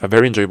 it's a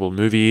very enjoyable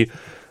movie,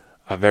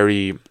 a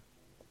very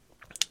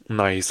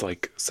nice,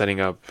 like,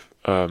 setting up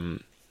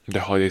the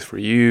holidays for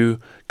you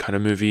kind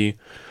of movie.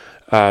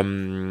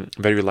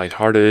 Very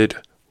lighthearted,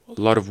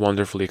 a lot of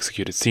wonderfully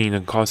executed scenes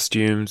and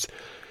costumes.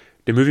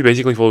 The movie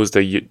basically follows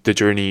the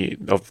journey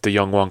of the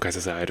young Wonka, as I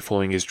said,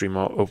 following his dream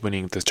of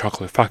opening the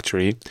chocolate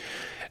factory,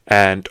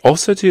 and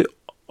also to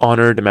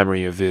honor the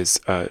memory of his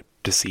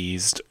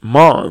deceased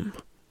mom.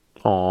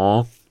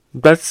 Aww,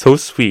 that's so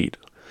sweet.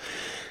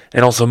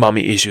 And also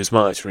mommy issues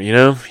much, you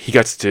know? He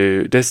gets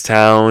to this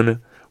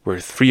town where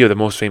three of the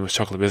most famous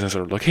chocolate businesses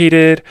are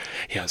located.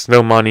 He has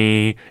no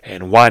money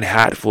and one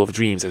hat full of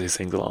dreams as he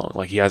sings along.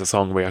 Like, he has a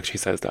song where he actually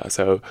says that.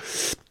 So,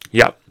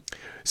 yeah.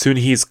 Soon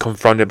he's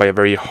confronted by a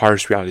very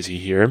harsh reality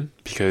here,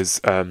 because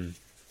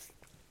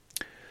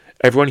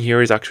everyone here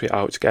is actually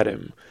out to get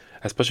him,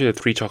 especially the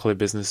three chocolate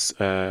business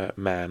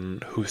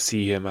men who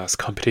see him as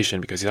competition,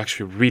 because he's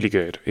actually really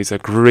good. He's a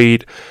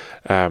great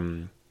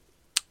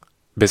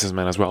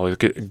businessman as well. He's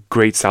a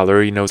great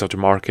seller. He knows how to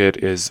market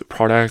his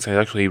products, and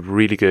he's actually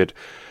really good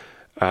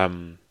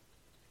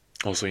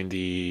also in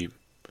the,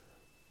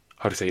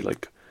 how to say,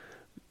 like,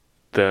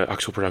 the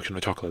actual production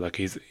of chocolate. Like,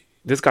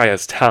 this guy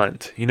has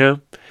talent, you know?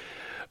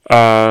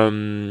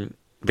 But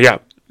yeah,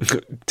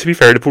 to be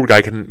fair, the poor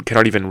guy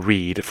cannot even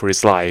read for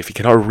his life. He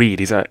cannot read.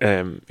 He's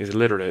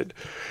illiterate,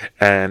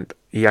 and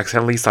he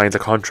accidentally signs a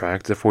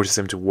contract that forces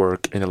him to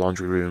work in the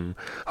laundry room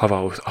of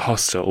a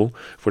hostel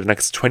for the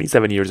next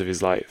 27 years of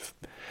his life.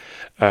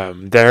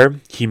 There,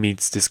 he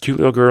meets this cute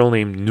little girl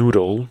named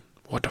Noodle.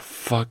 What the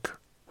fuck?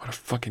 What a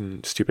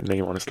fucking stupid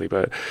name, honestly.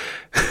 But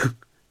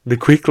they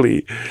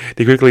quickly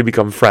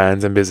become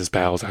friends and business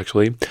pals,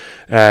 actually,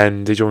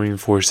 and they join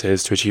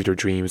forces to achieve their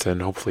dreams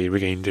and hopefully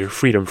regain their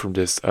freedom from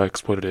this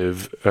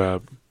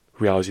exploitative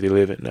reality they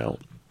live in now.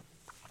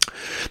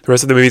 The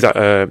rest of the movie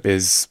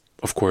is,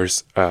 of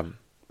course,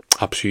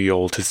 up to you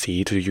all to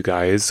see, to you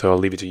guys. So I'll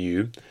leave it to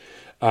you.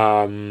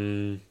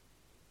 Yeah,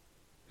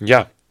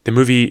 the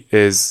movie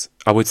is,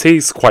 I would say,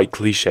 it's quite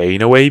cliche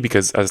in a way,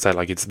 because, as I said,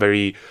 like, it's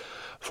very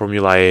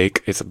formulaic.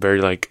 It's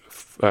very, like,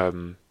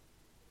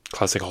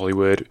 classic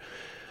Hollywood,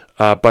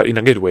 but in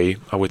a good way,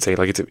 I would say.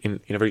 Like, it's in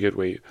a very good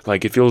way.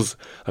 Like, it feels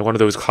like one of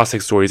those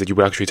classic stories that you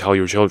would actually tell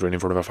your children in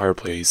front of a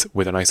fireplace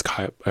with a nice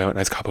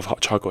cup of hot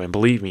chocolate. And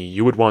believe me,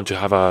 you would want to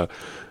have a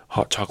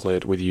hot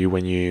chocolate with you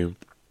when you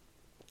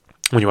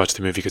watch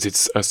the movie, because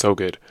it's so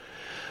good.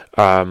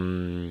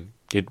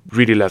 It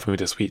really left me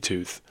with a sweet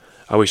tooth.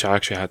 I wish I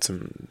actually had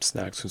some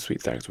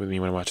sweet snacks with me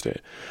when I watched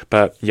it.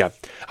 But yeah,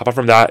 apart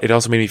from that, it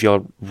also made me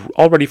feel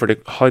all ready for the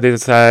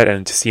holidays ahead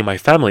and to see my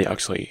family,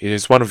 actually. It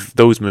is one of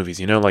those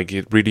movies, you know, like,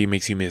 it really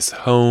makes you miss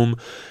home.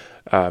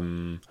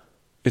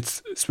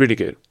 It's really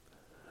good.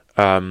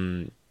 I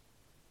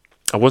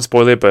won't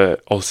spoil it,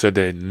 but also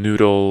the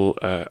Noodle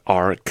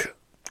arc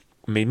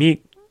made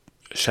me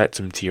shed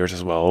some tears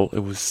as well.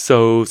 It was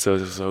so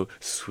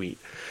sweet.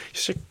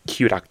 She's a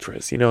cute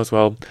actress, you know, as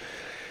well.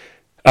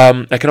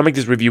 I cannot make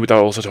this review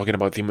without also talking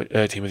about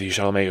Timothee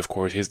Chalamet, of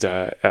course. He's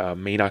the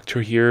main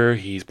actor here.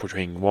 He's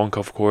portraying Wonka,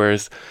 of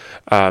course.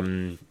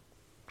 No,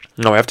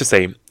 I have to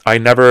say, I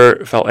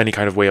never felt any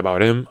kind of way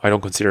about him. I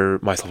don't consider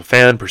myself a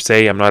fan, per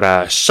se. I'm not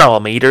a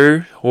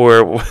Chalamater,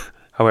 or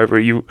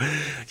however you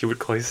would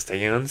call his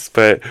stance,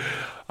 but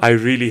I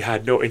really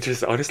had no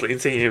interest, honestly, in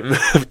seeing him,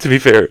 to be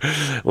fair.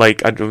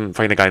 Like, I don't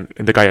find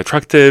the guy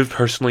attractive,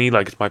 personally.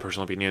 Like, it's my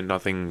personal opinion,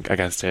 nothing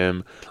against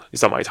him.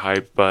 It's not my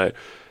type, but...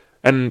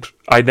 And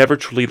I never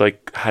truly,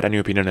 like, had any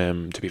opinion on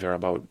him, to be fair,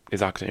 about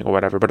his acting or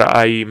whatever. But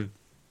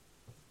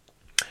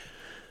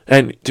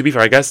and to be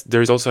fair, I guess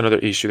there's also another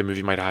issue the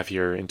movie might have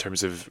here in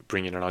terms of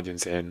bringing an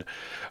audience in.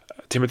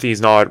 Timothy is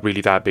not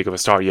really that big of a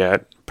star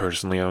yet.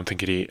 Personally, I don't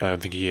think he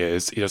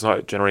is. He does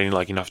not generate,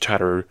 like, enough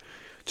chatter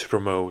to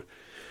promote,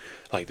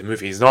 like, the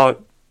movie. He's not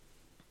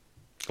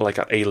like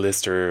an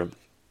A-lister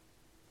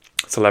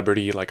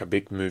celebrity, like a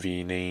big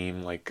movie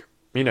name. Like,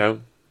 you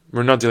know,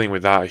 we're not dealing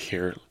with that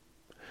here.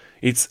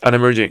 He's an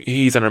emerging,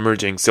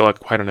 still, like,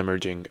 quite an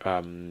emerging,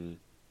 how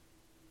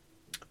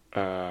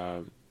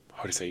to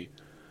say,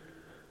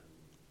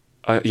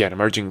 an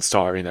emerging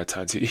star in that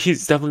sense.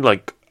 He's definitely,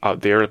 like,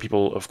 out there.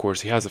 People, of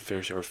course, he has a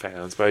fair share of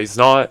fans, but he's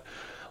not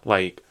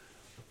like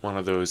one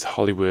of those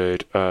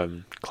Hollywood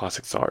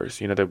classic stars,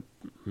 that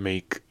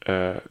make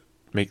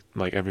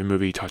like every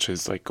movie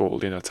touches like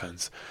gold in that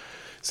sense.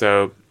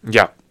 So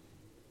yeah,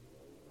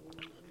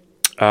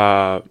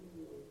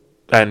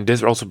 and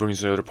this also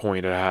brings another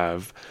point that I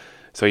have.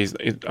 So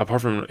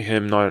apart from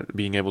him not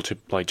being able to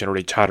like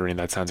generate chatter in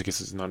that sense, because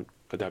he's not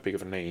that big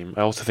of a name,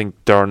 I also think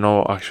there are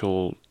no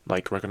actual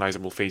like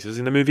recognizable faces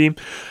in the movie.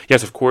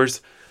 Yes, of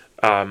course.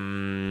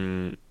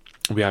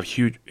 We have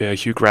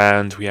Hugh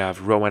Grant, we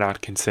have Rowan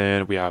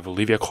Atkinson, we have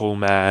Olivia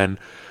Colman,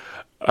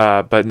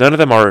 but none of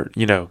them are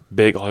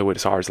big Hollywood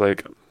stars.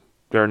 Like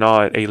they're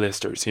not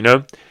A-listers.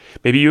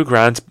 Maybe Hugh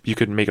Grant, you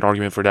could make an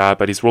argument for that,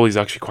 but his role is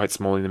actually quite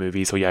small in the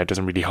movie, so yeah, it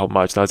doesn't really help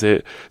much, does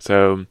it?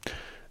 So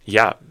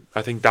yeah,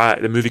 I think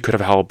that the movie could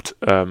have helped.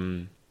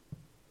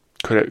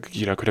 Could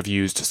have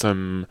used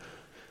some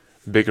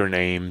bigger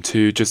name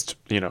to just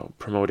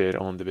promote it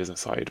on the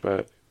business side,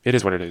 but it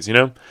is what it is. I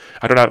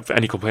don't have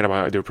any complaint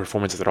about their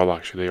performances at all.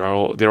 Actually,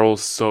 they're all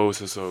so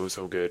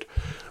good,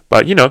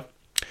 but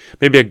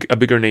maybe a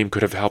bigger name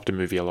could have helped the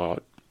movie a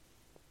lot.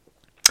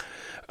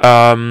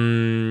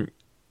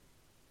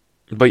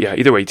 But yeah,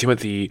 either way,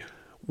 Timothy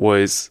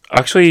was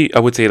actually, I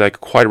would say, like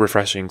quite a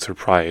refreshing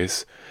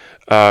surprise.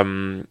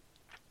 I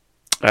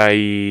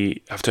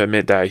have to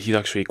admit that he's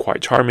actually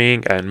quite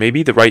charming and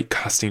maybe the right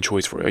casting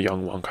choice for a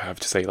young Wonka. I have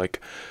to say, like,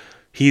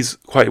 he's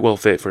quite well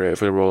fit for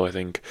the role, I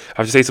think. I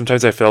have to say,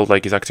 sometimes I felt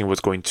like his acting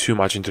was going too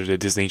much into the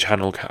Disney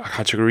Channel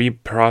category,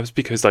 perhaps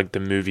because like the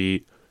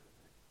movie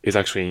is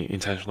actually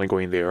intentionally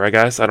going there. I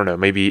guess, I don't know.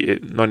 Maybe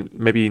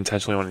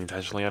intentionally or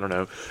unintentionally. I don't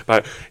know.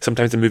 But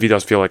sometimes the movie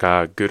does feel like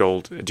a good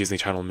old Disney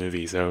Channel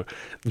movie. So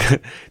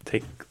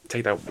take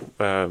that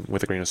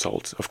with a grain of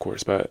salt, of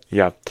course. But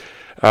yeah.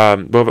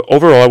 But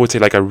overall, I would say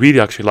like I really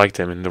actually liked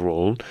him in the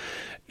role.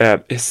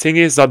 His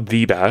singing is not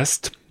the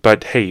best,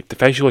 but hey, the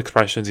facial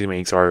expressions he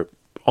makes are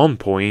on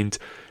point.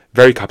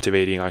 Very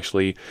captivating,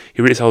 actually.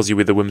 He really tells you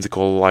with the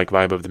whimsical like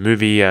vibe of the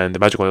movie and the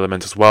magical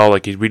element as well.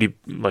 Like he really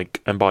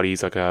like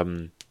embodies like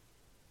a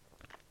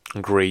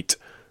great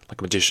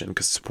like magician,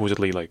 because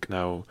supposedly like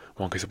now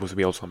Wonka is supposed to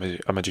be also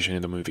a magician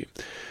in the movie.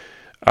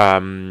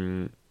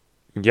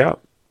 Yeah,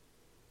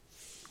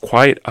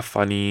 quite a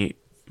funny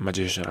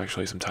magician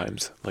actually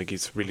sometimes. Like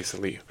he's really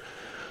silly.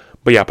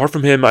 But yeah, apart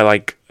from him, I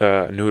like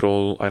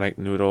Noodle. I like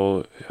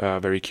Noodle,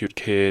 very cute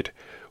kid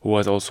who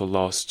has also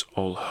lost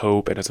all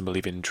hope and doesn't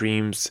believe in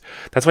dreams.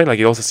 That's why like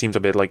it also seems a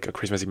bit like a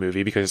Christmassy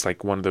movie, because it's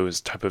like one of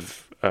those type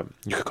of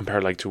you could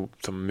compare like to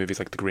some movies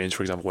like The Grinch,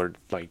 for example, where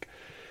like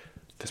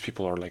these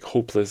people are like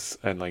hopeless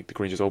and like the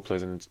Grinch is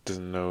hopeless and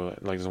doesn't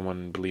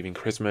want to believe in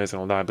Christmas and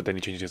all that, but then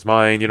he changes his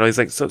mind. It's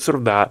like sort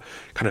of that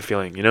kind of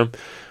feeling.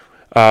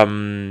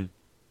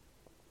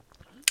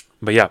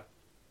 But yeah.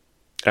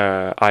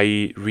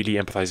 I really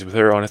empathize with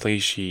her, honestly.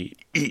 She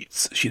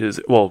eats. She does.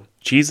 Well,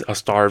 she's a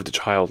starved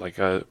child, like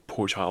a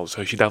poor child,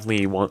 so she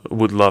definitely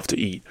would love to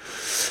eat.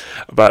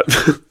 But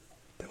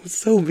that was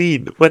so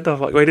mean. What the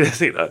fuck? Why did I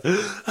say that?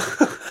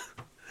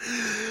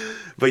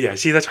 But yeah,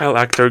 she's a child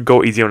actor.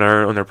 Go easy on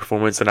her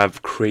performance and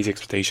have crazy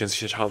expectations.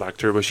 She's a child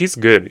actor, but she's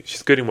good.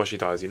 She's good in what she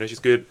does. She's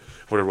good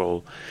for the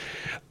role.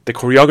 The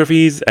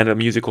choreographies and the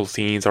musical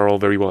scenes are all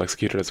very well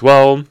executed as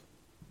well.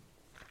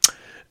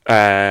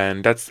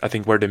 And that's, I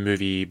think, where the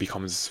movie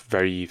becomes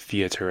very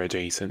theater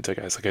adjacent, I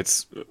guess. Like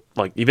it's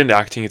like even the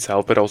acting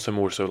itself, but also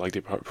more so like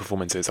the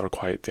performances are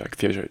quite like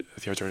theater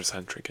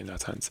centric in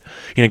that sense,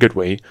 in a good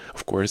way,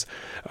 of course.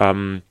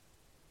 I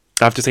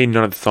have to say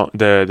none of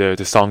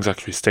the songs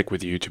actually stick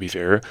with you. To be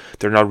fair,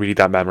 they're not really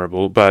that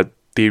memorable, but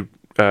they.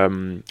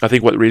 I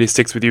think what really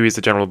sticks with you is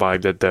the general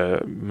vibe that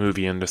the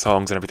movie and the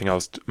songs and everything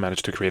else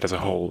managed to create as a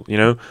whole.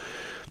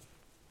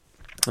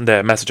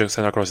 The message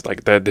sent across,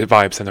 like the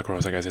vibe sent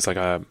across, I guess, it's like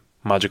a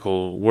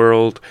magical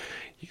world.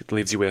 It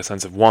leaves you with a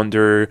sense of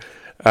wonder,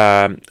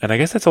 and I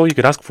guess that's all you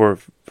could ask for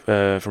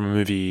from a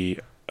movie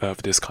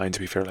of this kind. To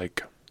be fair,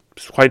 like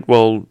it's quite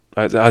well,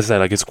 as I said,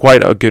 like it's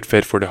quite a good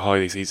fit for the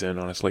holiday season.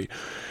 Honestly,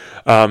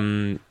 I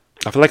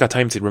feel like at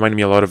times it reminded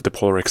me a lot of the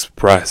Polar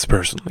Express,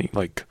 personally,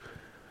 like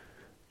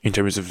in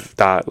terms of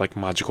that like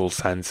magical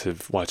sense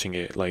of watching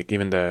it. Like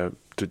even the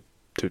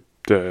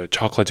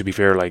chocolate, to be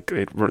fair, like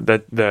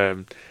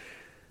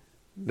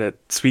that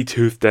sweet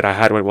tooth that I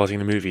had when watching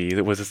the movie,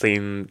 it was the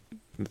same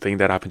thing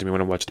that happened to me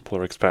when I watched the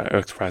Polar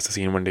Express, the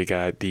scene when they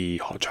get the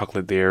hot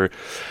chocolate there.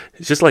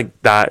 It's just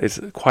like that. It's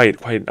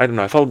quite, I don't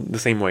know, I felt the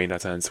same way in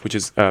that sense, which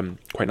is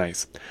quite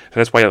nice. So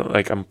that's why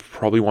like I'm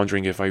probably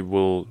wondering if I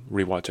will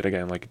rewatch it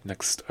again like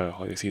next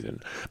holiday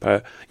season.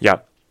 But yeah.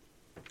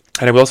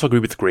 And I will also agree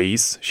with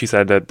Grace. She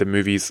said that the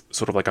movie's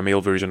sort of like a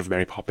male version of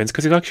Mary Poppins,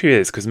 because it actually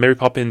is, because Mary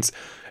Poppins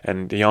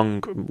and the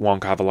young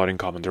Wonka have a lot in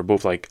common. They're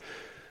both like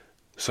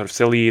sort of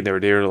silly. They're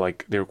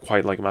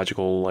quite like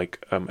magical,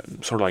 like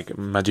sort of like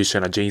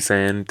magician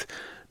adjacent.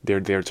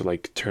 They're there to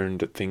like turn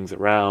the things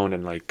around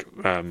and like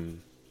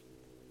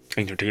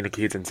entertain the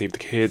kids and save the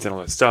kids and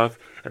all that stuff.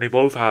 And they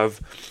both have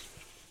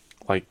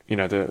like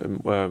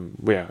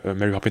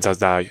Mary Poppins has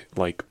that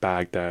like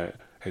bag that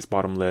is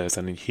bottomless,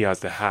 and he has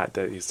the hat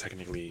that is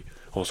technically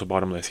also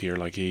bottomless here.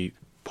 Like he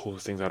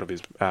pulls things out of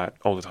his hat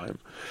all the time.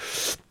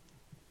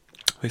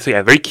 So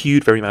yeah, very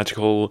cute, very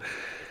magical.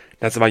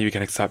 That's about you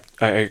can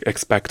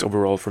expect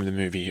overall from the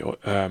movie.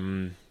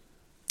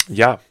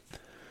 Yeah,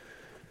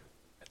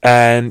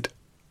 and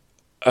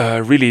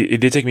really,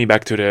 it did take me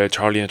back to the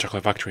Charlie and the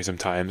Chocolate Factory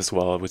sometimes as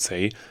well, I would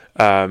say.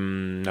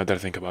 Now that I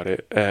think about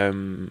it.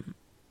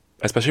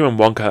 Especially when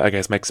Wonka, I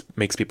guess,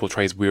 makes people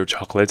try his weird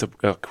chocolate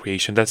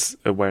creation. That's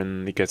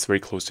when it gets very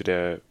close to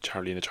the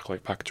Charlie and the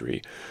Chocolate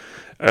Factory.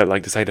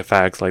 Like the side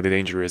effects, like the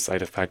dangerous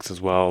side effects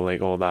as well,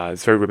 like all that.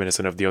 It's very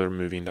reminiscent of the other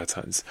movie in that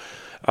sense.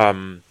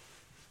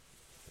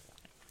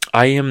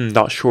 I am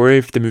not sure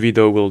if the movie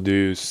though will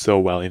do so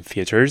well in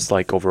theaters,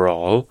 like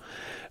overall.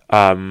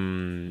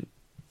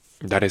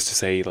 That is to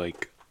say,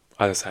 like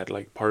as I said,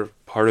 like part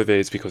of it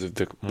is because of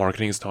the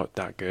marketing is not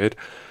that good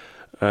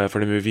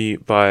for the movie.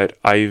 But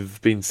I've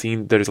been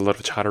seeing there's a lot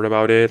of chatter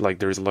about it. Like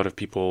there's a lot of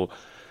people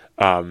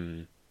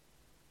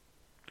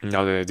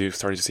now that I do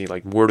starting to see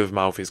like word of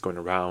mouth is going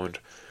around,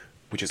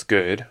 which is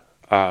good.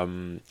 I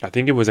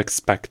think it was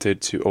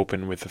expected to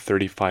open with a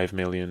 $35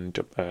 million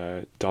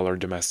dollar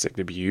domestic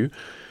debut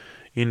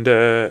in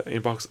the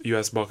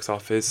US box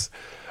office,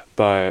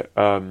 but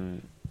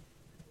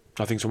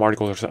I think some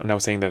articles are now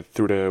saying that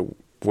through the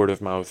word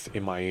of mouth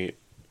it might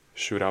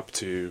shoot up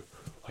to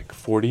like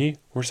 40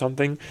 or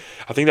something.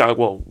 I think that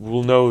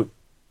we'll know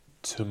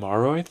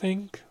tomorrow, I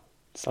think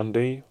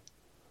Sunday.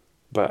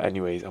 But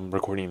anyways, I'm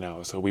recording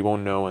now, so we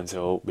won't know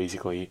until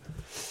basically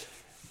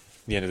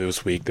the end of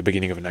this week, the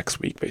beginning of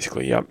next week,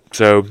 basically. Yeah.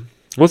 So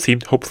we'll see.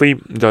 Hopefully,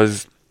 it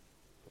does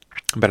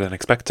better than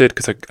expected,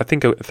 because I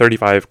think a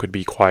 35 could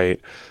be quite,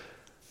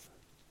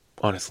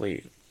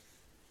 honestly,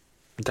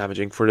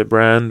 damaging for the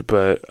brand.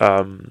 But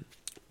a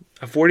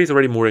 40 is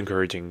already more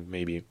encouraging,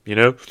 maybe, you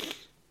know.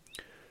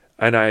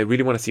 And I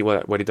really want to see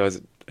what it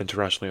does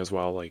internationally as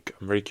well. Like,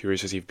 I'm very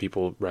curious to see if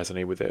people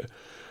resonate with it.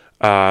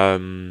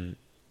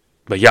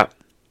 But yeah.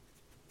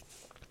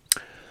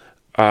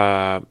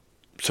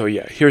 So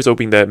yeah, here's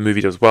hoping that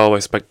movie does well. I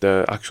expect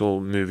the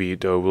actual movie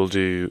though will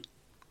do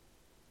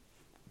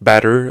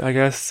better, I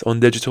guess, on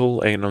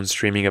digital and on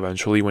streaming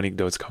eventually when it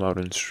does come out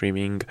on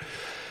streaming.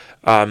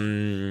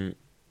 I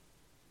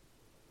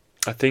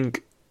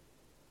think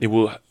it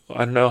will.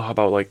 I don't know how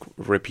about like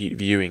repeat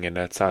viewing in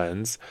that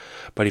sense,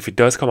 but if it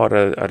does come out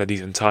at a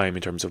decent time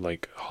in terms of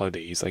like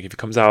holidays, like if it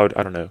comes out,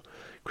 I don't know,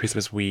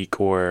 Christmas week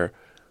or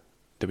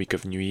the week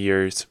of New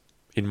Year's,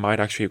 it might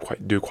actually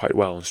do quite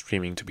well on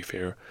streaming, to be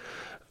fair.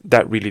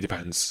 That really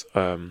depends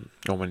on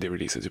when they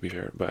release it, to be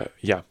fair. But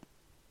yeah,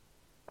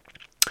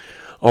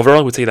 overall,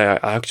 I would say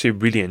that I actually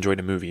really enjoyed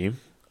the movie.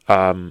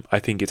 I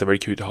think it's a very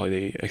cute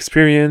holiday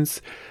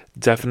experience.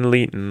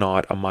 Definitely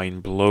not a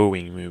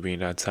mind-blowing movie in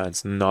that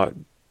sense, not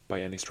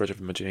by any stretch of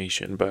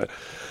imagination, but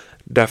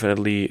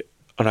definitely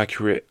an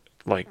accurate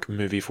like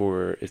movie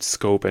for its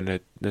scope and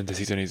the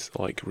season is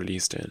like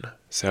released in.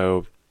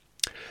 So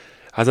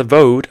as a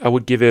vote, I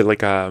would give it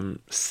like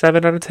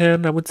 7 out of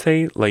 10, I would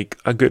say. Like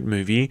a good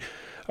movie.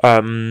 I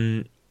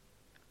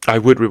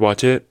would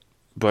rewatch it,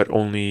 but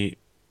only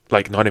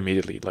like not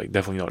immediately, like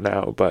definitely not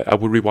now, but I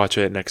would rewatch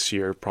it next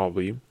year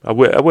probably. I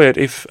would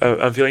if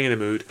I'm feeling in the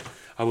mood,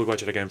 I would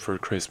watch it again for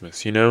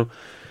Christmas, you know?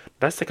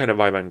 That's the kind of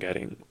vibe I'm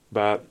getting.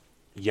 But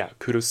yeah,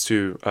 kudos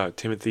to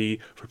Timothee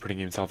for putting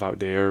himself out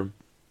there.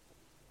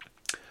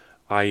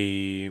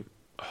 I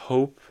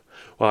hope,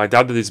 I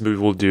doubt that this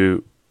movie will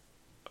do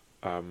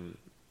a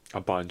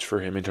bunch for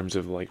him in terms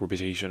of like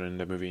reputation in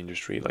the movie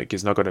industry. Like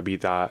it's not gonna be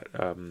that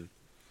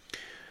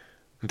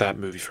that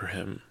movie for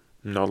him.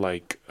 Not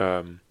like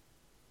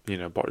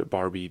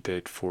Barbie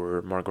did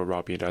for Margot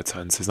Robbie in that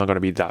sense. It's not gonna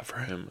be that for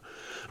him.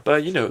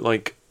 But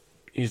like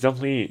he's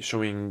definitely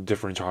showing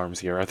different charms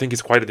here. I think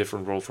it's quite a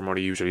different role from what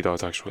he usually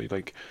does. Actually,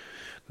 like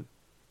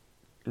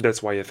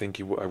that's why I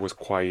think I was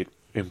quite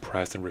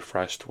impressed and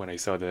refreshed when I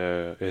saw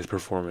his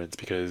performance,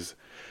 because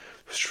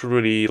it's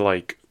truly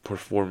like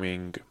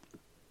performing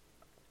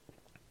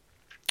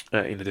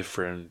in a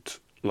different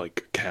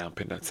like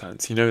camp in that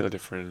sense, in a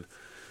different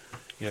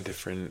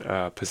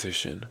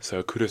position.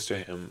 So kudos to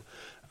him.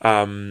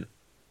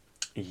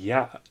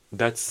 Yeah,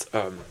 that's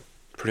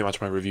pretty much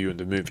my review on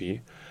the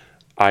movie.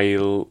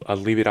 I'll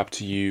leave it up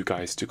to you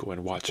guys to go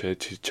and watch it,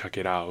 to check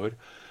it out.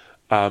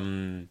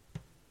 And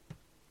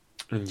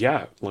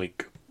yeah,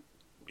 like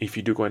if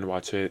you do go and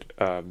watch it,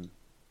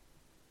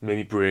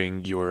 maybe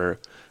bring your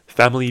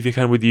family if you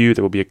can with you.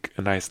 That will be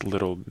a nice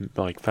little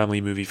like family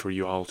movie for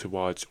you all to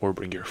watch, or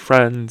bring your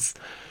friends,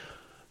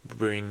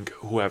 bring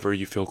whoever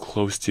you feel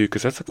close to,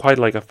 because that's quite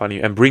like a funny.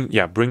 And bring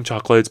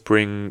chocolates,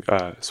 bring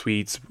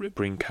sweets,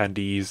 bring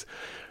candies.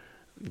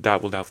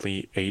 That will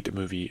definitely aid the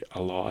movie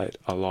a lot.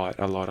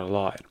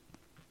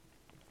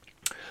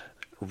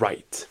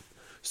 Right.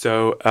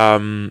 So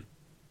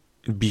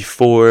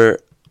before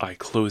I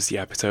close the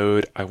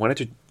episode, I wanted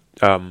to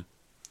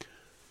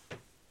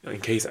in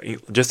case I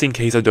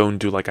don't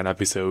do like an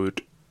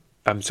episode,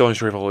 I'm still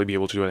unsure if I'll be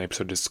able to do an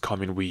episode this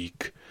coming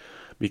week,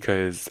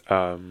 because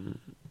I'm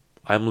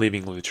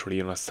leaving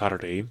literally on a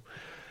Saturday.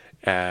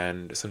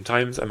 and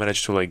sometimes I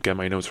manage to like get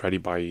my notes ready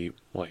by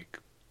like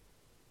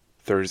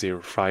Thursday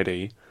or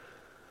Friday.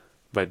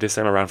 But this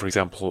time around, for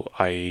example,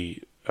 I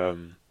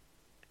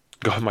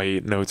got my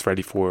notes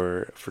ready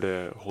for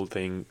the whole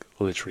thing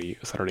literally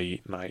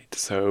Saturday night.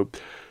 So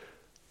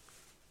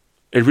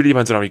it really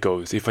depends on how it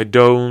goes. If I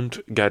don't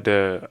get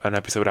an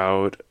episode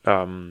out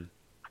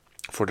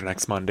for the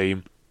next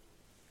Monday,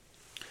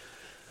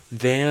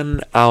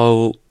 then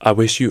I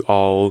wish you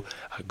all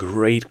a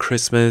great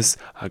Christmas,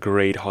 a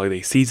great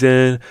holiday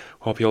season.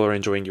 Hope you all are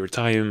enjoying your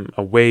time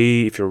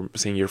away. If you're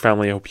seeing your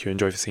family, I hope you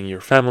enjoy seeing your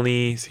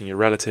family, seeing your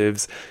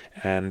relatives,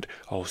 and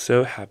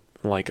also have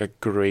a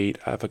great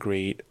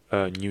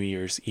New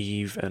Year's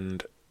Eve,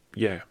 and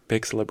yeah,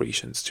 big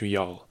celebrations to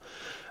y'all.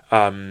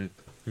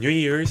 New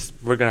Year's,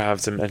 we're gonna have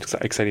some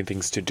exciting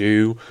things to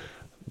do.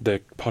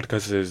 The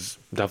podcast is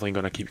definitely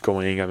gonna keep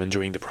going. I'm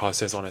enjoying the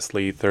process,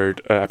 honestly.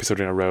 Third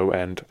episode in a row,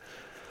 and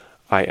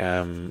I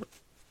am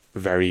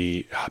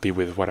very happy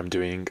with what I'm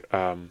doing.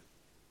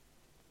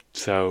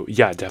 So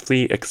yeah,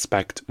 definitely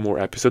expect more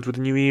episodes with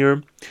the new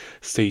year.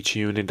 Stay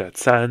tuned in that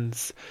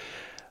sense.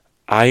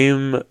 I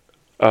am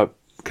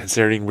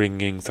considering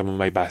bringing some of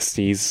my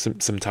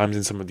besties sometimes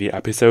in some of the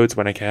episodes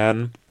when I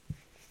can.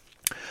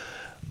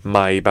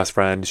 My best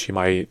friend, she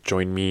might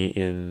join me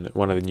in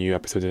one of the new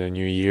episodes in the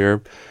new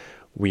year.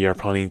 We are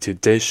planning to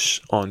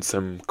dish on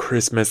some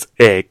Christmas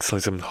eggs,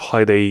 like some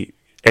holiday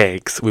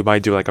eggs. We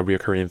might do like a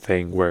recurring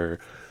thing where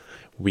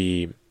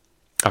we,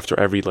 after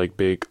every like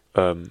big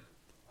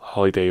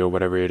holiday or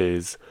whatever it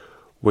is,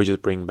 we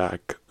just bring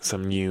back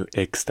some new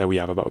eggs that we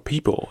have about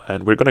people,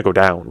 and we're gonna go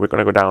down.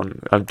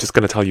 I'm just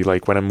gonna tell you,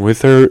 like, when I'm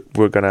with her,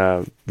 we're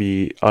gonna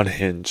be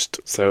unhinged.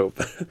 So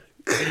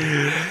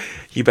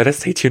you better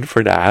stay tuned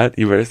for that.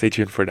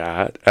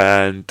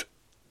 And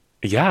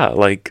yeah,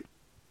 like,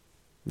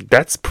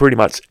 that's pretty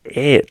much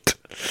it.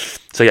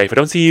 So yeah, if I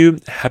don't see you,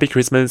 happy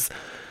Christmas.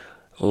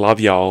 Love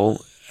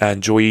y'all.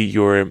 Enjoy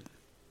your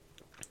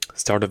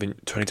start of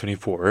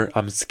 2024.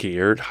 I'm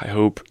scared. I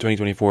hope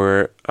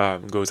 2024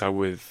 goes out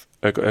with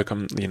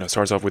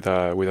starts off with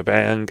a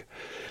bang.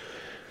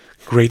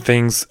 Great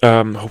things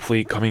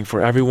hopefully coming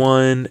for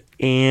everyone.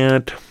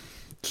 And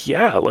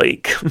yeah,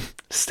 like,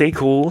 stay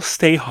cool,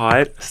 stay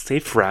hot, stay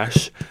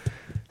fresh,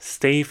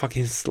 stay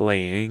fucking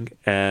slaying,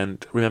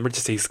 and remember to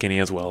stay skinny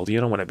as well.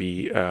 You don't want to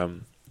be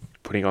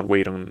putting on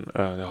weight on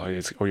the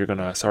holidays, or you're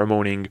gonna start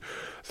moaning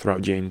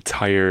throughout the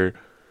entire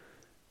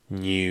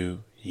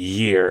new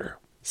year.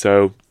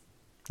 So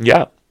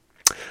yeah,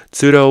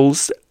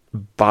 toodles,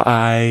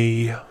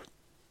 bye.